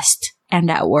best,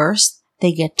 and at worst,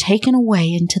 they get taken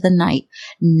away into the night,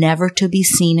 never to be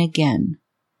seen again.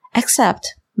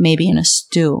 Except maybe in a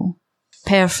stew.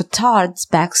 Père Fouettard's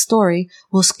backstory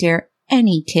will scare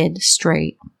any kid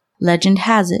straight. Legend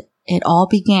has it, it all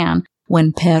began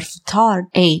when Père Fouettard,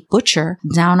 a butcher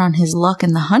down on his luck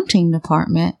in the hunting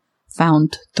department,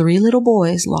 found 3 little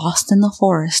boys lost in the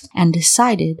forest and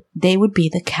decided they would be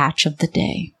the catch of the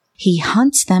day. He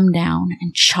hunts them down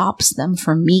and chops them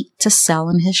for meat to sell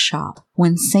in his shop.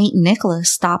 When St.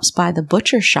 Nicholas stops by the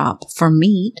butcher shop for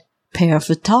meat, Père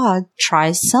Fouettard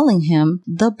tries selling him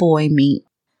the boy meat.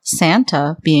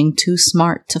 Santa, being too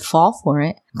smart to fall for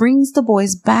it, brings the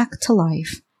boys back to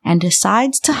life and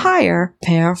decides to hire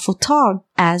Père Fouettard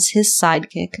as his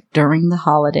sidekick during the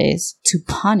holidays to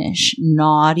punish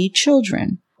naughty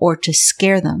children or to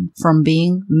scare them from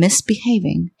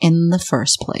misbehaving in the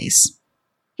first place.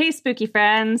 Hey, spooky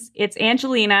friends, it's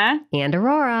Angelina and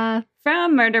Aurora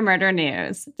from Murder Murder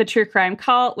News, the true crime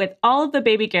cult with all of the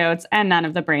baby goats and none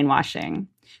of the brainwashing.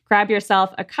 Grab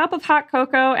yourself a cup of hot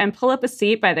cocoa and pull up a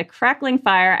seat by the crackling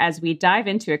fire as we dive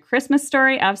into a Christmas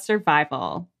story of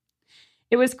survival.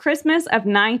 It was Christmas of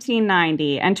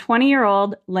 1990, and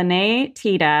 20-year-old Lene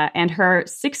Tita and her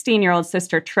 16-year-old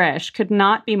sister Trish could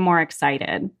not be more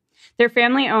excited. Their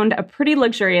family owned a pretty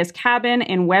luxurious cabin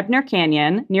in Webner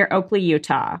Canyon near Oakley,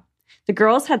 Utah. The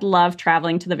girls had loved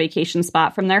traveling to the vacation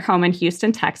spot from their home in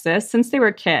Houston, Texas, since they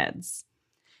were kids.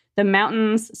 The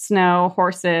mountains, snow,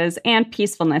 horses, and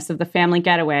peacefulness of the family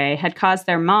getaway had caused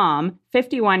their mom,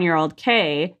 51-year-old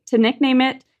Kay, to nickname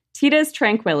it Tita's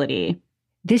Tranquility.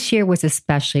 This year was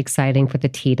especially exciting for the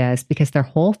Titas because their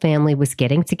whole family was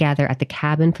getting together at the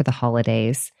cabin for the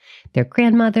holidays. Their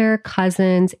grandmother,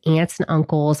 cousins, aunts, and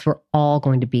uncles were all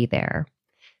going to be there.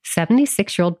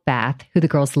 76-year-old Beth, who the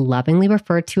girls lovingly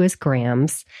referred to as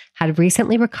Grams, had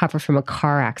recently recovered from a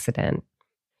car accident.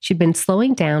 She'd been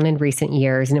slowing down in recent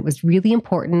years, and it was really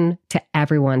important to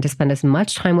everyone to spend as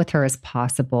much time with her as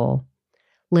possible.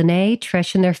 Lene,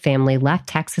 Trish, and their family left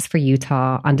Texas for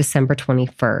Utah on December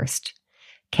 21st.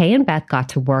 Kay and Beth got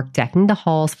to work decking the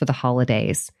halls for the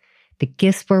holidays. The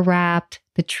gifts were wrapped,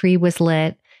 the tree was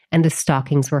lit, and the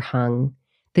stockings were hung.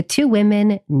 The two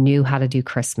women knew how to do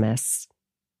Christmas.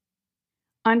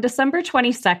 On December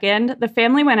 22nd, the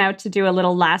family went out to do a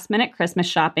little last-minute Christmas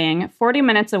shopping 40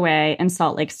 minutes away in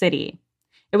Salt Lake City.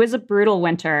 It was a brutal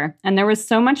winter, and there was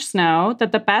so much snow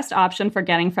that the best option for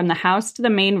getting from the house to the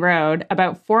main road,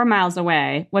 about 4 miles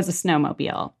away, was a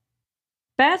snowmobile.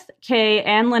 Beth, Kay,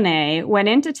 and Lene went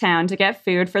into town to get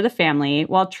food for the family,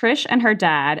 while Trish and her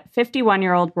dad,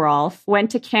 51-year-old Rolf, went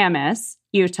to Camas,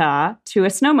 Utah, to a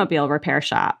snowmobile repair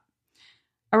shop.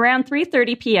 Around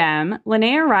 3:30 p.m.,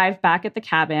 Lene arrived back at the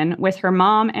cabin with her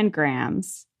mom and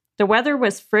Grams. The weather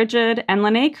was frigid, and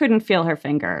Lene couldn't feel her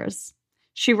fingers.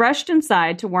 She rushed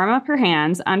inside to warm up her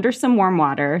hands under some warm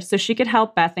water so she could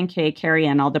help Beth and Kay carry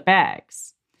in all the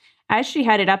bags. As she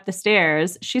headed up the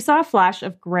stairs, she saw a flash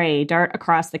of gray dart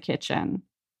across the kitchen.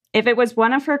 If it was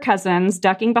one of her cousins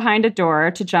ducking behind a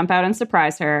door to jump out and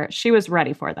surprise her, she was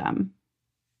ready for them.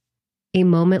 A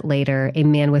moment later, a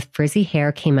man with frizzy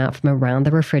hair came out from around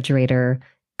the refrigerator,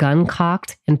 gun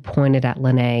cocked and pointed at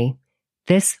Lene.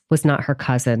 This was not her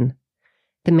cousin.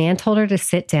 The man told her to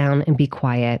sit down and be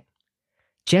quiet.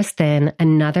 Just then,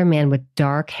 another man with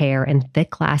dark hair and thick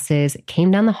glasses came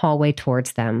down the hallway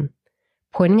towards them.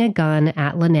 Pointing a gun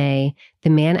at Lene, the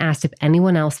man asked if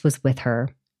anyone else was with her.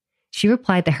 She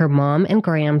replied that her mom and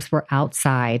Grams were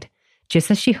outside,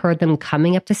 just as she heard them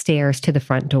coming up the stairs to the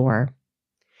front door.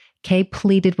 Kay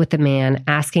pleaded with the man,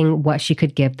 asking what she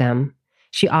could give them.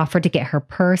 She offered to get her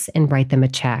purse and write them a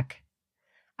check.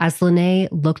 As Lene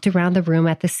looked around the room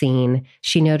at the scene,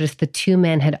 she noticed the two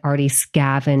men had already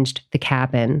scavenged the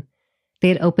cabin. They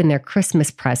had opened their Christmas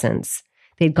presents.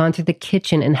 They had gone through the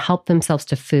kitchen and helped themselves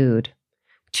to food.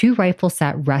 2 rifles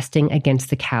sat resting against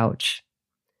the couch.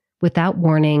 Without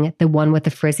warning, the one with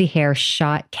the frizzy hair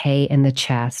shot Kay in the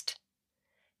chest.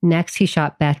 Next, he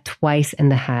shot Beth twice in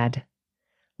the head.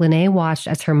 Lene watched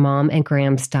as her mom and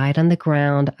Grams died on the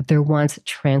ground of their once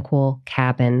tranquil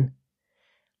cabin.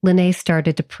 Lene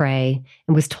started to pray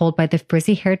and was told by the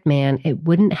frizzy-haired man it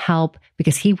wouldn't help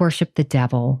because he worshipped the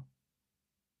devil.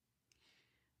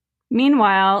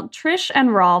 Meanwhile, Trish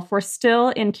and Rolf were still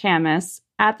in Camas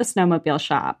at the snowmobile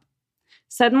shop.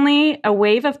 Suddenly, a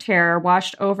wave of terror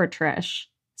washed over Trish.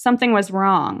 Something was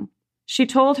wrong. She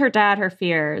told her dad her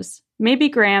fears. Maybe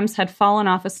Grams had fallen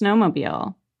off a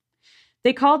snowmobile.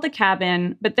 They called the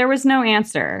cabin, but there was no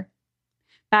answer.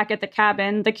 Back at the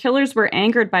cabin, the killers were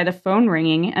angered by the phone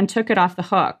ringing and took it off the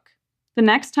hook. The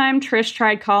next time Trish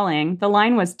tried calling, the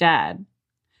line was dead.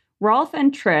 Rolf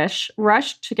and Trish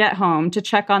rushed to get home to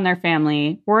check on their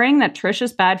family, worrying that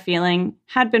Trish's bad feeling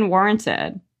had been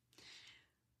warranted.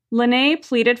 Lene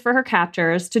pleaded for her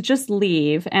captors to just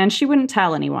leave, and she wouldn't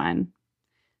tell anyone.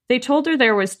 They told her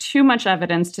there was too much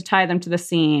evidence to tie them to the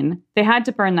scene. They had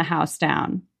to burn the house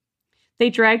down. They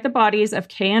dragged the bodies of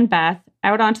Kay and Beth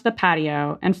out onto the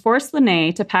patio and forced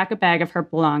Lene to pack a bag of her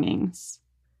belongings.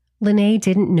 Lene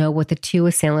didn't know what the two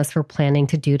assailants were planning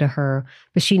to do to her,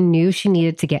 but she knew she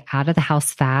needed to get out of the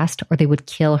house fast or they would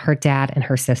kill her dad and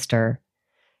her sister.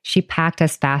 She packed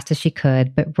as fast as she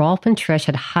could, but Rolf and Trish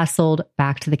had hustled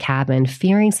back to the cabin,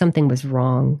 fearing something was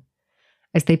wrong.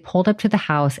 As they pulled up to the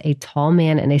house, a tall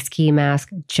man in a ski mask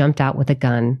jumped out with a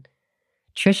gun.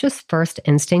 Trish's first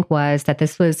instinct was that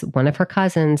this was one of her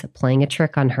cousins playing a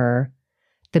trick on her.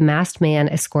 The masked man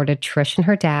escorted Trish and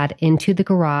her dad into the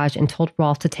garage and told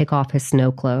Rolf to take off his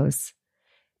snow clothes.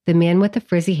 The man with the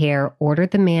frizzy hair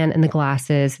ordered the man in the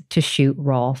glasses to shoot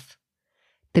Rolf.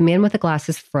 The man with the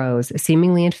glasses froze,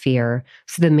 seemingly in fear,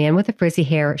 so the man with the frizzy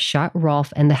hair shot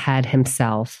Rolf in the head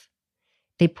himself.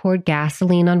 They poured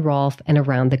gasoline on Rolf and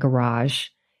around the garage.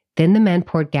 Then the men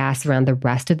poured gas around the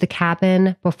rest of the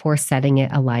cabin before setting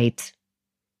it alight.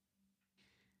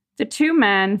 The two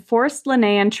men forced Lene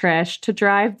and Trish to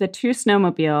drive the two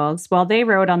snowmobiles while they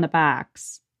rode on the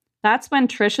backs. That's when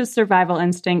Trish's survival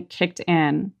instinct kicked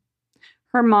in.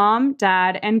 Her mom,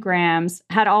 dad, and Grams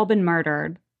had all been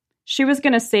murdered. She was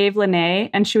going to save Lene,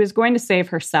 and she was going to save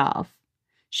herself.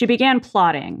 She began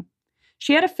plotting.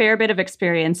 She had a fair bit of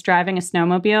experience driving a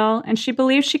snowmobile, and she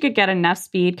believed she could get enough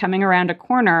speed coming around a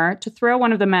corner to throw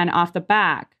one of the men off the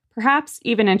back, perhaps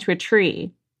even into a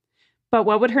tree. But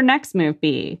what would her next move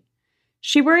be?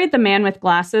 She worried the man with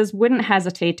glasses wouldn't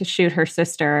hesitate to shoot her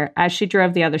sister as she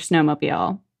drove the other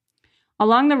snowmobile.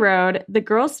 Along the road, the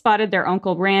girls spotted their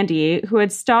Uncle Randy, who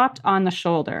had stopped on the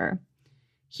shoulder.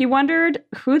 He wondered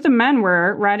who the men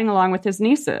were riding along with his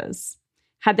nieces.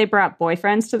 Had they brought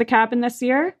boyfriends to the cabin this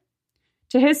year?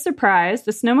 To his surprise,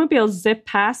 the snowmobile zipped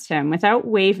past him without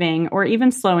waving or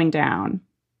even slowing down.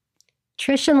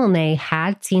 Trish and Lene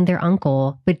had seen their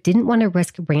uncle, but didn't want to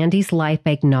risk Randy's life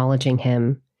by acknowledging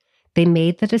him. They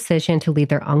made the decision to leave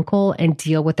their uncle and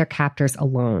deal with their captors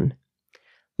alone.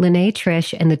 Lene,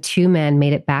 Trish, and the two men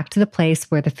made it back to the place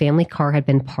where the family car had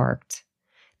been parked.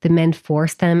 The men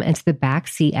forced them into the back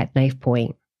seat at knife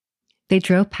point. They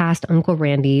drove past Uncle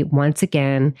Randy once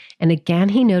again, and again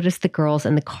he noticed the girls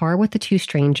in the car with the two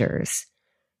strangers.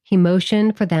 He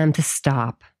motioned for them to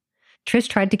stop. Trish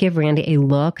tried to give Randy a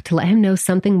look to let him know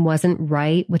something wasn't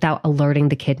right without alerting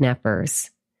the kidnappers.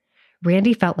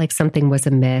 Randy felt like something was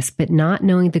amiss, but not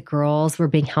knowing the girls were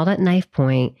being held at knife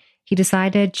point, he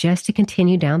decided just to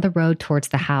continue down the road towards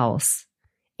the house.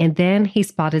 And then he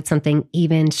spotted something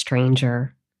even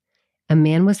stranger. A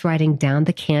man was riding down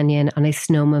the canyon on a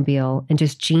snowmobile in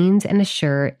just jeans and a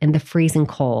shirt in the freezing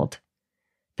cold.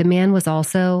 The man was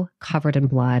also covered in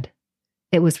blood.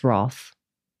 It was Rolf.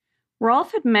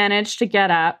 Rolf had managed to get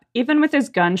up, even with his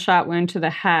gunshot wound to the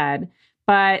head,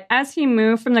 but as he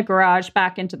moved from the garage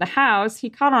back into the house, he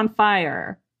caught on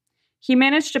fire. He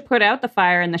managed to put out the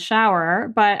fire in the shower,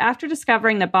 but after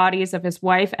discovering the bodies of his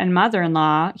wife and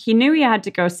mother-in-law, he knew he had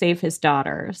to go save his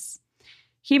daughters.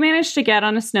 He managed to get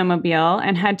on a snowmobile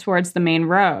and head towards the main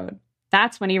road.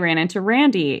 That's when he ran into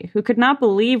Randy, who could not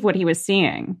believe what he was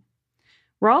seeing.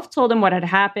 Rolf told him what had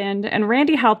happened, and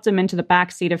Randy helped him into the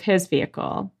back seat of his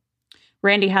vehicle.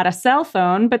 Randy had a cell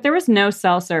phone, but there was no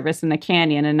cell service in the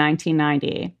canyon in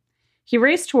 1990. He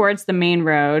raced towards the main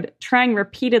road, trying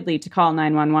repeatedly to call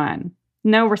 911.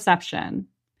 No reception.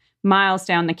 Miles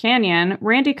down the canyon,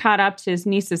 Randy caught up to his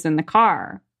nieces in the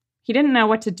car. He didn't know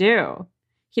what to do.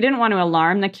 He didn't want to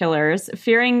alarm the killers,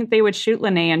 fearing they would shoot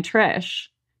Lene and Trish.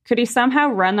 Could he somehow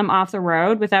run them off the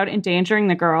road without endangering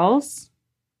the girls?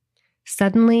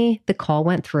 Suddenly, the call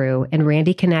went through, and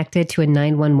Randy connected to a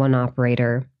 911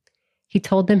 operator. He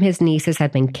told them his nieces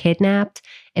had been kidnapped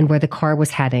and where the car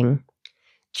was heading.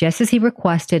 Just as he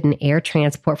requested an air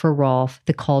transport for Rolf,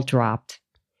 the call dropped.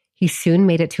 He soon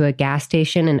made it to a gas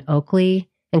station in Oakley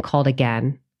and called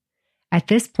again. At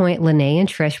this point, Lene and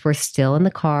Trish were still in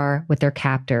the car with their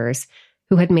captors,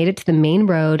 who had made it to the main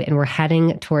road and were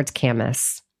heading towards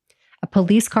Camas. A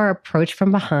police car approached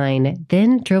from behind,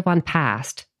 then drove on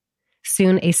past.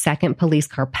 Soon, a second police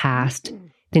car passed,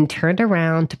 then turned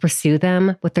around to pursue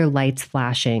them with their lights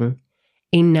flashing.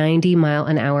 A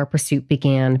 90-mile-an-hour pursuit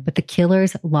began, but the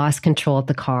killers lost control of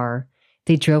the car.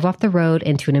 They drove off the road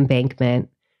into an embankment.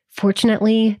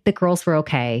 Fortunately, the girls were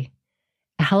okay.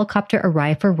 A helicopter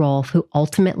arrived for Rolf, who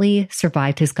ultimately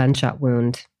survived his gunshot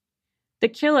wound. The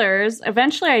killers,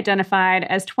 eventually identified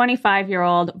as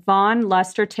 25-year-old Vaughn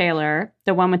Luster Taylor,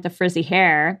 the one with the frizzy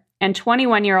hair, and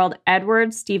 21-year-old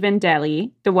Edward Stephen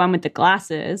Daly, the one with the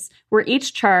glasses, were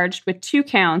each charged with 2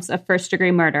 counts of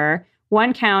first-degree murder,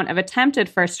 1 count of attempted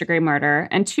first-degree murder,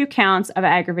 and 2 counts of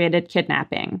aggravated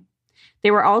kidnapping.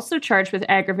 They were also charged with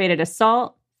aggravated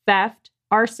assault, theft,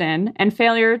 arson, and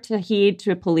failure to heed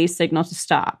to a police signal to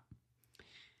stop.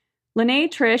 Lene,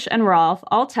 Trish, and Rolf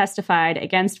all testified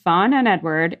against Vaughn and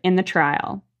Edward in the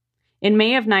trial. In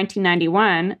May of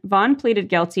 1991, Vaughn pleaded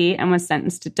guilty and was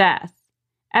sentenced to death.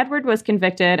 Edward was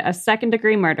convicted of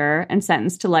second-degree murder and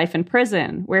sentenced to life in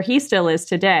prison, where he still is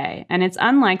today, and it's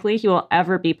unlikely he will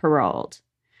ever be paroled.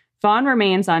 Vaughn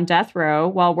remains on death row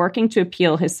while working to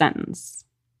appeal his sentence.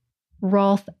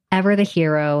 Rolf, ever the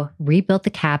hero, rebuilt the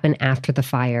cabin after the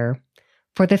fire.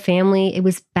 For the family, it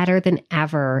was better than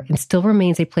ever and still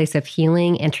remains a place of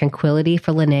healing and tranquility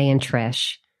for Lene and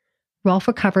Trish. Rolf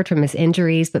recovered from his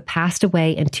injuries but passed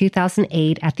away in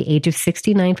 2008 at the age of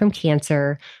 69 from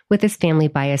cancer with his family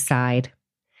by his side.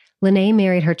 Lene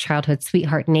married her childhood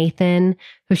sweetheart Nathan,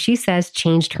 who she says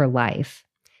changed her life.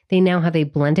 They now have a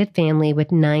blended family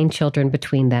with 9 children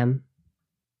between them.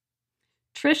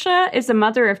 Trisha is a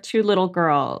mother of 2 little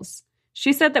girls.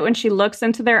 She said that when she looks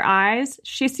into their eyes,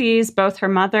 she sees both her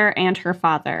mother and her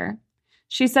father.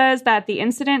 She says that the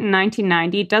incident in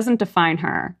 1990 doesn't define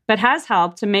her, but has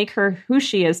helped to make her who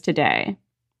she is today.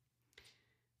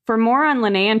 For more on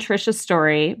Lene and Trisha's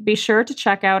story, be sure to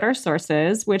check out our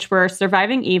sources, which were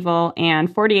Surviving Evil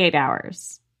and 48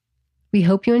 Hours. We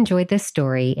hope you enjoyed this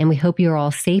story, and we hope you're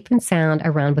all safe and sound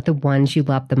around with the ones you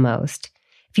love the most.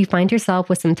 If you find yourself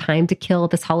with some time to kill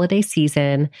this holiday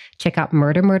season, check out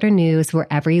Murder News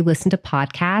wherever you listen to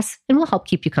podcasts, and we'll help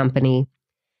keep you company.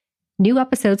 New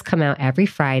episodes come out every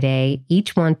Friday,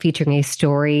 each one featuring a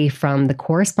story from the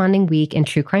corresponding week in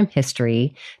true crime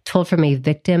history, told from a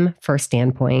victim-first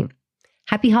standpoint.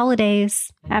 Happy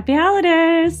holidays! Happy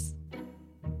holidays!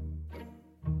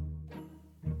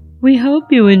 We hope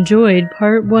you enjoyed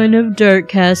Part 1 of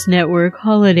Darkcast Network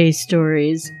Holiday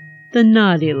Stories, The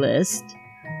Naughty List.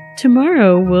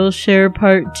 Tomorrow we'll share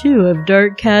Part 2 of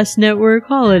Darkcast Network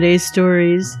Holiday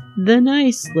Stories, The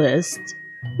Nice List,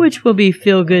 which will be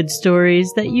feel-good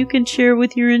stories that you can share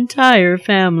with your entire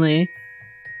family.